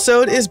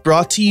episode is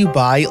brought to you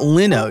by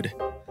Linode.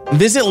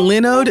 Visit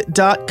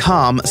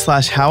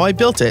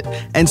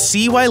linode.com/howibuiltit and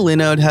see why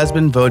Linode has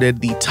been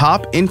voted the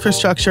top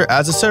infrastructure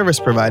as a service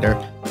provider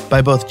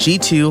by both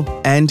G2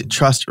 and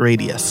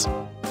TrustRadius.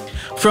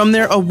 From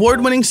their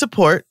award-winning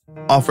support,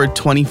 offered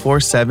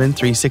 24/7,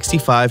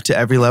 365 to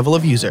every level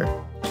of user,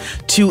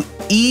 to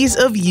ease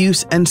of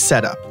use and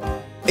setup,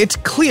 it's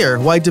clear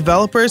why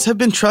developers have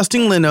been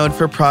trusting Linode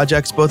for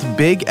projects both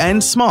big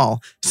and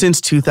small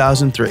since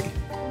 2003.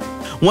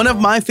 One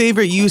of my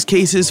favorite use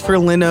cases for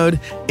Linode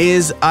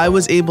is I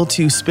was able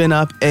to spin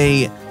up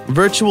a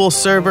virtual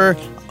server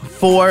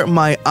for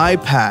my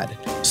iPad.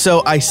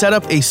 So I set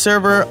up a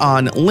server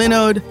on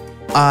Linode,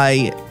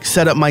 I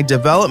set up my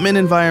development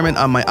environment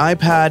on my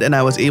iPad, and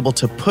I was able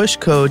to push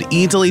code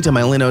easily to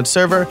my Linode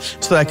server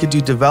so that I could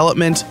do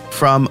development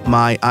from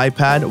my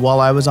iPad while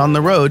I was on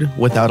the road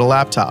without a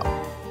laptop.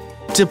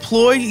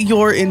 Deploy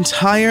your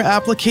entire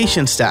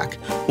application stack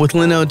with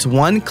Linode's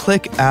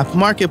one-click app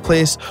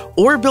marketplace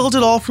or build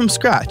it all from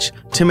scratch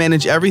to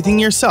manage everything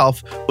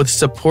yourself with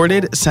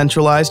supported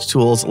centralized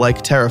tools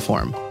like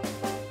Terraform.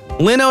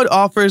 Linode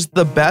offers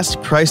the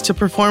best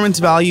price-to-performance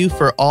value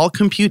for all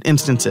compute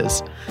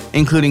instances,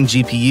 including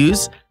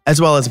GPUs, as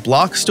well as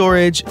block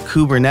storage,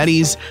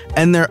 Kubernetes,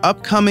 and their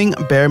upcoming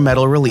bare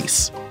metal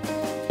release.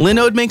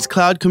 Linode makes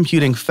cloud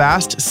computing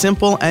fast,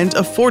 simple, and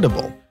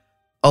affordable,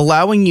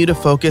 allowing you to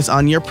focus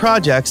on your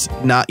projects,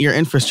 not your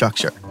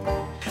infrastructure.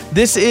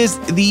 This is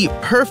the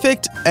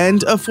perfect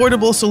and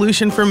affordable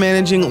solution for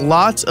managing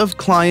lots of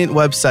client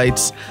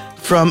websites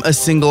from a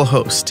single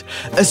host,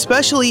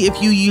 especially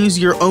if you use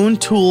your own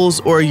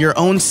tools or your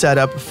own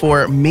setup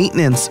for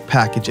maintenance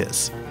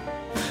packages.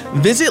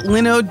 Visit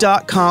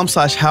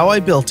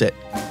linode.com/howibuiltit.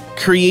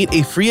 Create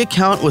a free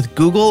account with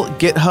Google,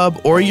 GitHub,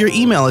 or your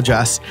email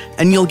address,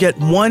 and you'll get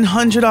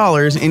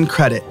 $100 in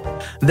credit.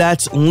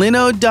 That's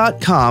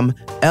linode.com,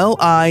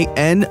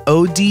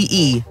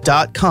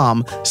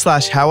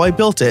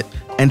 linode.com/howibuiltit,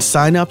 and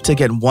sign up to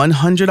get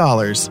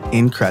 $100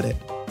 in credit.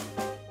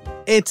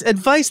 It's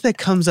advice that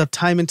comes up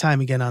time and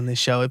time again on this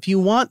show. If you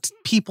want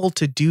people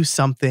to do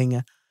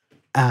something,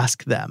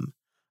 ask them.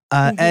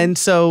 And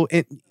so,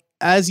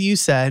 as you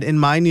said, in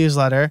my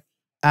newsletter,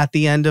 at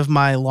the end of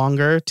my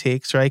longer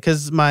takes, right?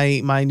 Because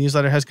my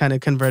newsletter has kind of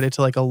converted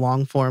to like a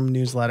long form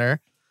newsletter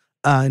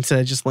instead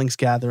of just links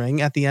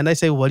gathering. At the end, I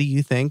say, what do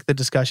you think the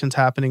discussion's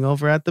happening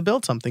over at the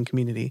Build Something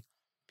community?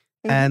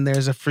 And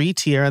there's a free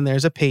tier and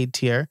there's a paid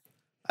tier.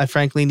 I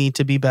frankly need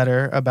to be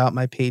better about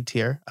my paid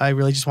tier. I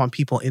really just want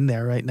people in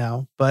there right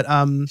now. But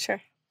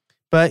sure.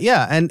 But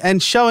yeah,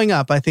 and showing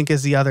up, I think,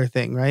 is the other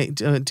thing, right?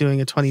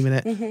 Doing a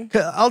 20-minute.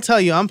 I'll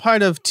tell you, I'm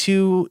part of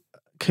 2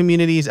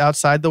 communities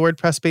outside the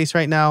WordPress space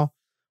right now.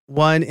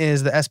 One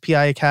is the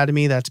SPI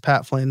Academy, that's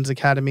Pat Flynn's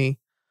academy.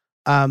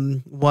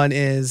 One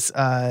is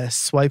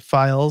Swipe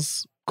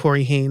Files,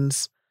 Corey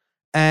Haynes.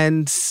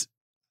 And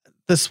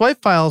the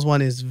Swipe Files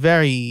one is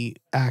very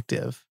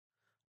active.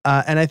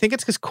 And I think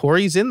it's because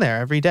Corey's in there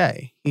every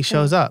day. He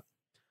shows up.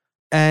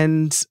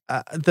 And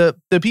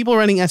the people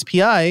running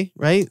SPI,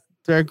 right?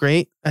 They're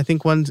great. I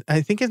think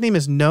his name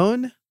is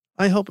Known.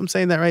 I hope I'm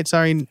saying that right.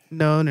 Sorry,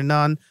 Known or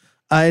Non.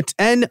 It's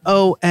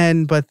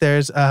N-O-N, but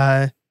there's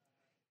not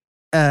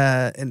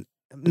an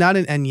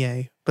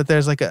N-Y, but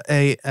there's like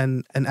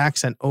an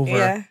accent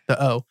over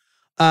the O.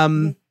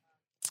 And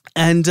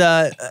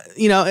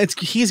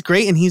he's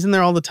great and he's in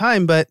there all the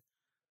time, but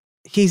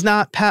he's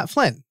not Pat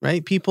Flynn,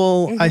 right?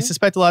 People, I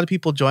suspect a lot of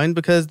people join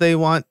because they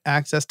want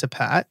access to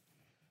Pat.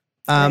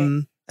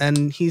 And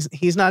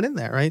he's not in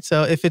there, right?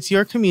 So if it's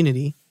your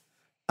community,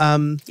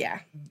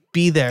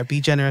 be there,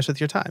 be generous with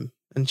your time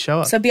and show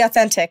up. So be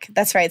authentic.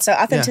 That's right. So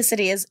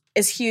authenticity is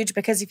huge,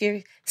 because if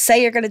you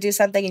say you're going to do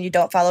something and you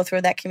don't follow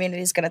through, that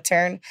community is going to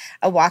turn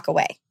a walk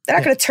away. They're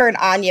not going to turn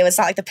on you. It's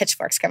not like the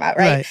pitchforks come out,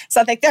 right? It's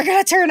not like they're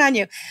going to turn on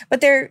you,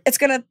 but it's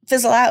going to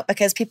fizzle out,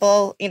 because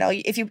people,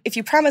 if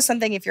you promise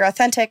something, if you're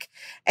authentic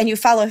and you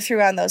follow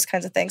through on those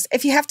kinds of things,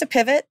 if you have to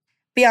pivot,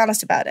 be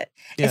honest about it.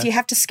 If you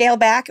have to scale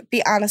back,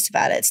 be honest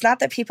about it. It's not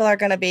that people are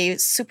going to be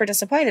super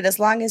disappointed as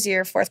long as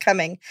you're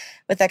forthcoming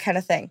with that kind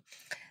of thing.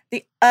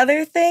 The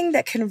other thing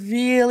that can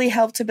really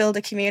help to build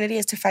a community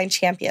is to find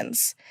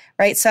champions,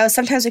 right? So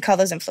sometimes we call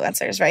those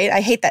influencers, right?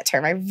 I hate that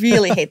term. I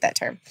really hate that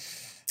term.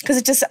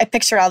 because I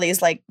picture all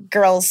these like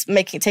girls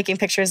taking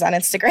pictures on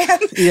Instagram.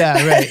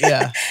 Yeah, right.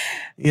 Yeah.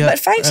 Yeah. But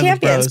find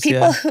champions, bros,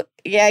 people who,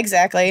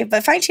 exactly.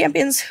 But find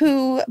champions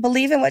who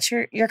believe in what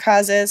your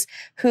cause is,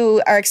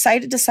 who are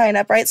excited to sign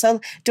up, right?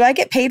 So do I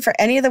get paid for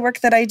any of the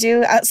work that I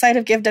do outside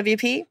of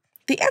GiveWP?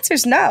 The answer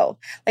is no.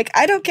 Like,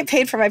 I don't get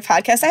paid for my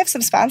podcast. I have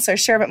some sponsors,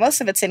 sure, but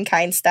most of it's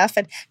in-kind stuff.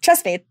 And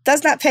trust me, it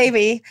does not pay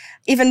me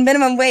even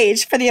minimum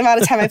wage for the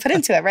amount of time I put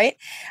into it, right?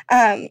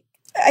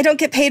 I don't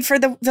get paid for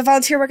the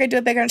volunteer work I do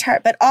at Bigger and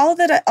Heart, but all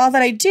that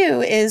I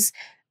do is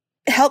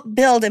help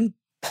build and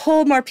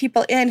pull more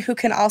people in who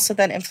can also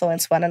then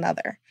influence one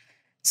another.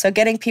 So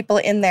getting people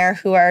in there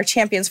who are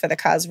champions for the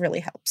cause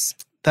really helps.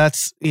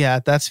 That's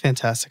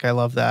fantastic. I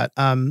love that.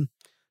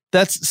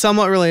 That's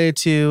somewhat related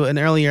to an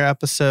earlier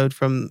episode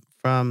from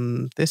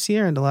this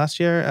year into last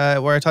year,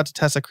 where I talked to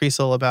Tessa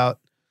Kriesel about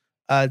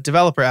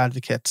developer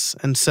advocates.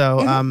 And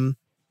so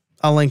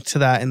I'll link to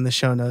that in the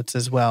show notes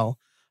as well.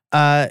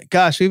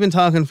 Gosh, we've been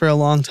talking for a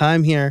long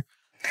time here.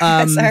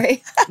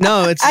 Sorry.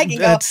 No, I can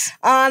go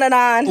on and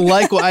on.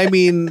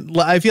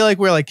 I feel like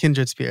we're like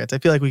kindred spirits. I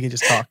feel like we can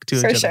just talk to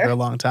each other for a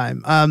long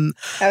time.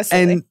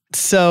 Absolutely. And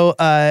so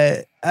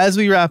as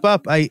we wrap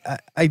up,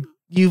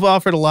 you've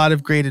offered a lot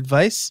of great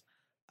advice.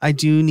 I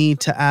do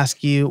need to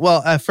ask you,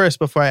 first,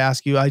 before I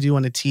ask you, I do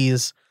want to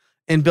tease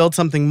and build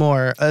something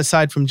more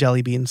aside from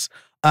jelly beans.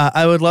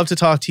 I would love to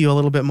talk to you a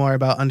little bit more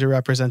about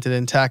underrepresented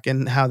in tech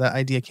and how that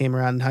idea came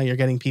around and how you're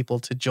getting people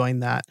to join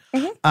that.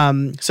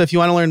 So if you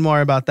want to learn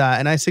more about that,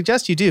 and I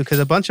suggest you do, because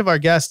a bunch of the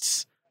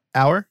guests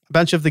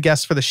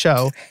for the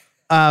show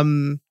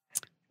in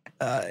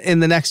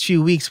the next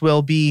few weeks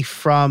will be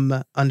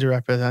from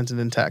underrepresented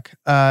in tech.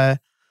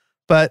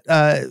 But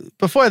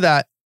before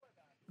that,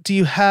 do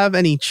you have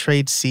any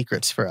trade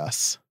secrets for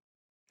us?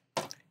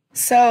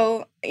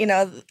 So,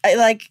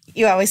 like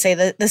you always say,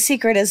 the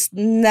secret is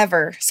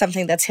never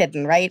something that's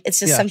hidden, right? It's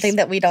just something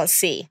that we don't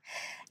see.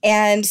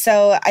 And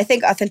so I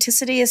think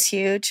authenticity is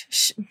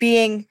huge.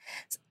 When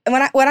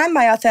I'm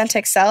my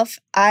authentic self,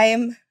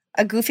 I'm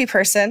a goofy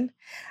person.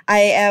 I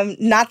am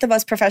not the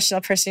most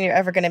professional person you're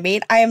ever going to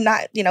meet. I am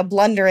not,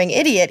 blundering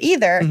idiot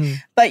either,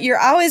 but you're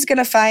always going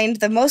to find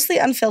the mostly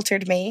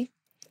unfiltered me.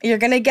 You're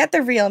going to get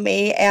the real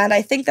me. And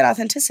I think that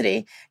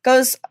authenticity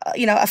goes,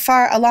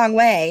 a long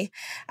way.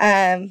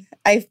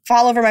 I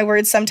fall over my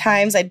words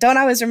sometimes. I don't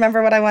always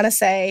remember what I want to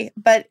say.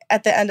 But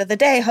at the end of the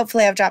day,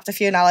 hopefully I've dropped a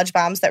few knowledge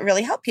bombs that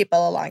really help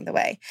people along the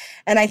way.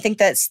 And I think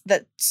that's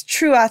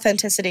true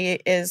authenticity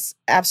is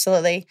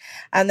absolutely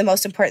the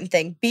most important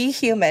thing. Be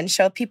human.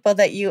 Show people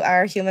that you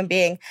are a human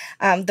being.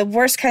 The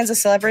worst kinds of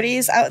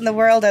celebrities out in the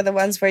world are the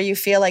ones where you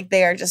feel like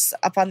they are just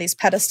up on these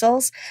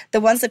pedestals.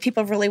 The ones that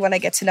people really want to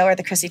get to know are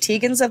the Chrissy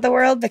Teigens of the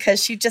world,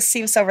 because she just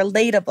seems so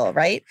relatable,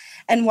 right?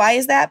 And why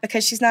is that?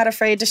 Because she's not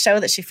afraid to show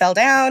that she fell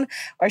down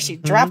or she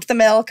dropped the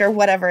milk or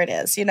whatever it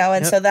is,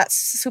 and so that's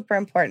super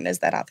important, is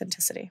that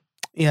authenticity.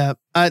 Yeah,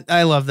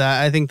 I love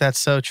that. I think that's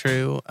so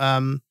true.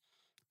 And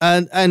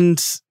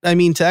I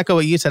mean, to echo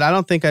what you said, I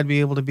don't think I'd be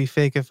able to be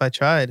fake if I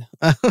tried,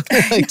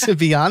 to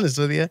be honest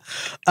with you.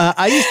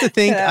 I used to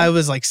think I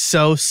was like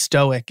so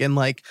stoic and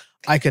like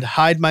I could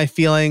hide my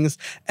feelings.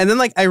 And then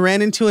like I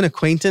ran into an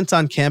acquaintance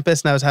on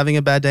campus and I was having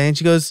a bad day and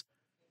she goes,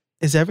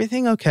 "Is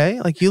everything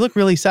okay? Like, you look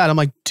really sad." I'm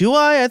like, "Do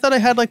I? I thought I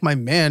had like my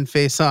man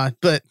face on."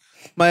 But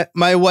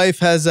my wife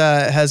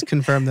has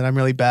confirmed that I'm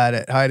really bad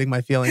at hiding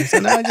my feelings. So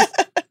now I just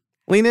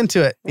lean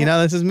into it.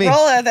 This is me.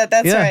 Roll with it.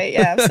 That's right.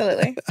 Yeah,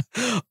 absolutely.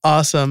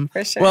 Awesome.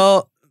 For sure.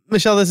 Well,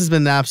 Michelle, this has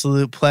been an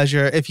absolute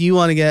pleasure. If you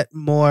want to get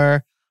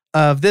more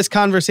of this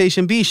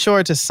conversation, be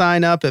sure to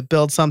sign up at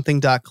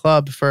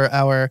buildsomething.club for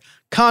our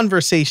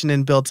conversation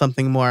and Build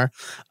Something More.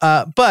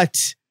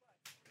 But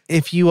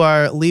if you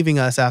are leaving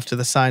us after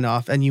the sign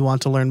off and you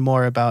want to learn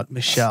more about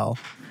Michelle,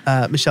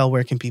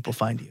 where can people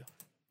find you?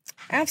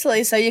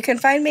 Absolutely. So you can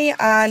find me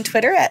on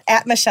Twitter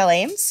at Michelle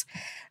Ames.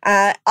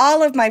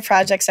 All of my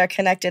projects are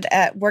connected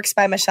at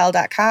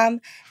worksbymichelle.com,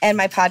 and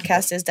my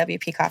podcast is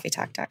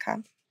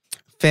wpcoffeetalk.com.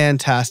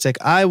 Fantastic.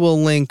 I will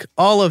link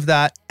all of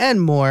that and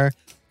more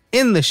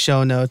in the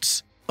show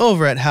notes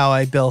over at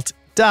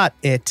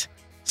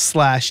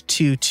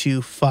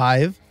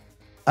howibuilt.it/225.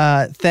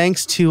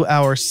 Thanks to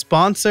our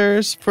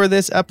sponsors for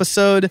this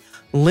episode,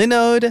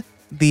 Linode,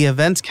 the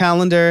events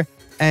calendar,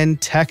 and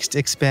Text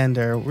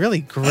Expander. Really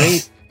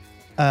great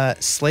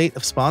slate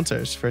of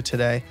sponsors for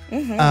today.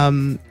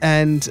 And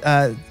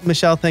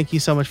Michelle, thank you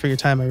so much for your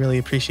time. I really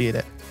appreciate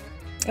it.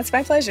 It's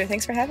my pleasure.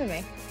 Thanks for having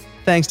me.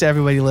 Thanks to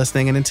everybody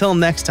listening. And until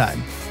next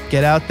time,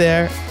 get out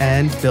there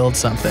and build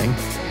something.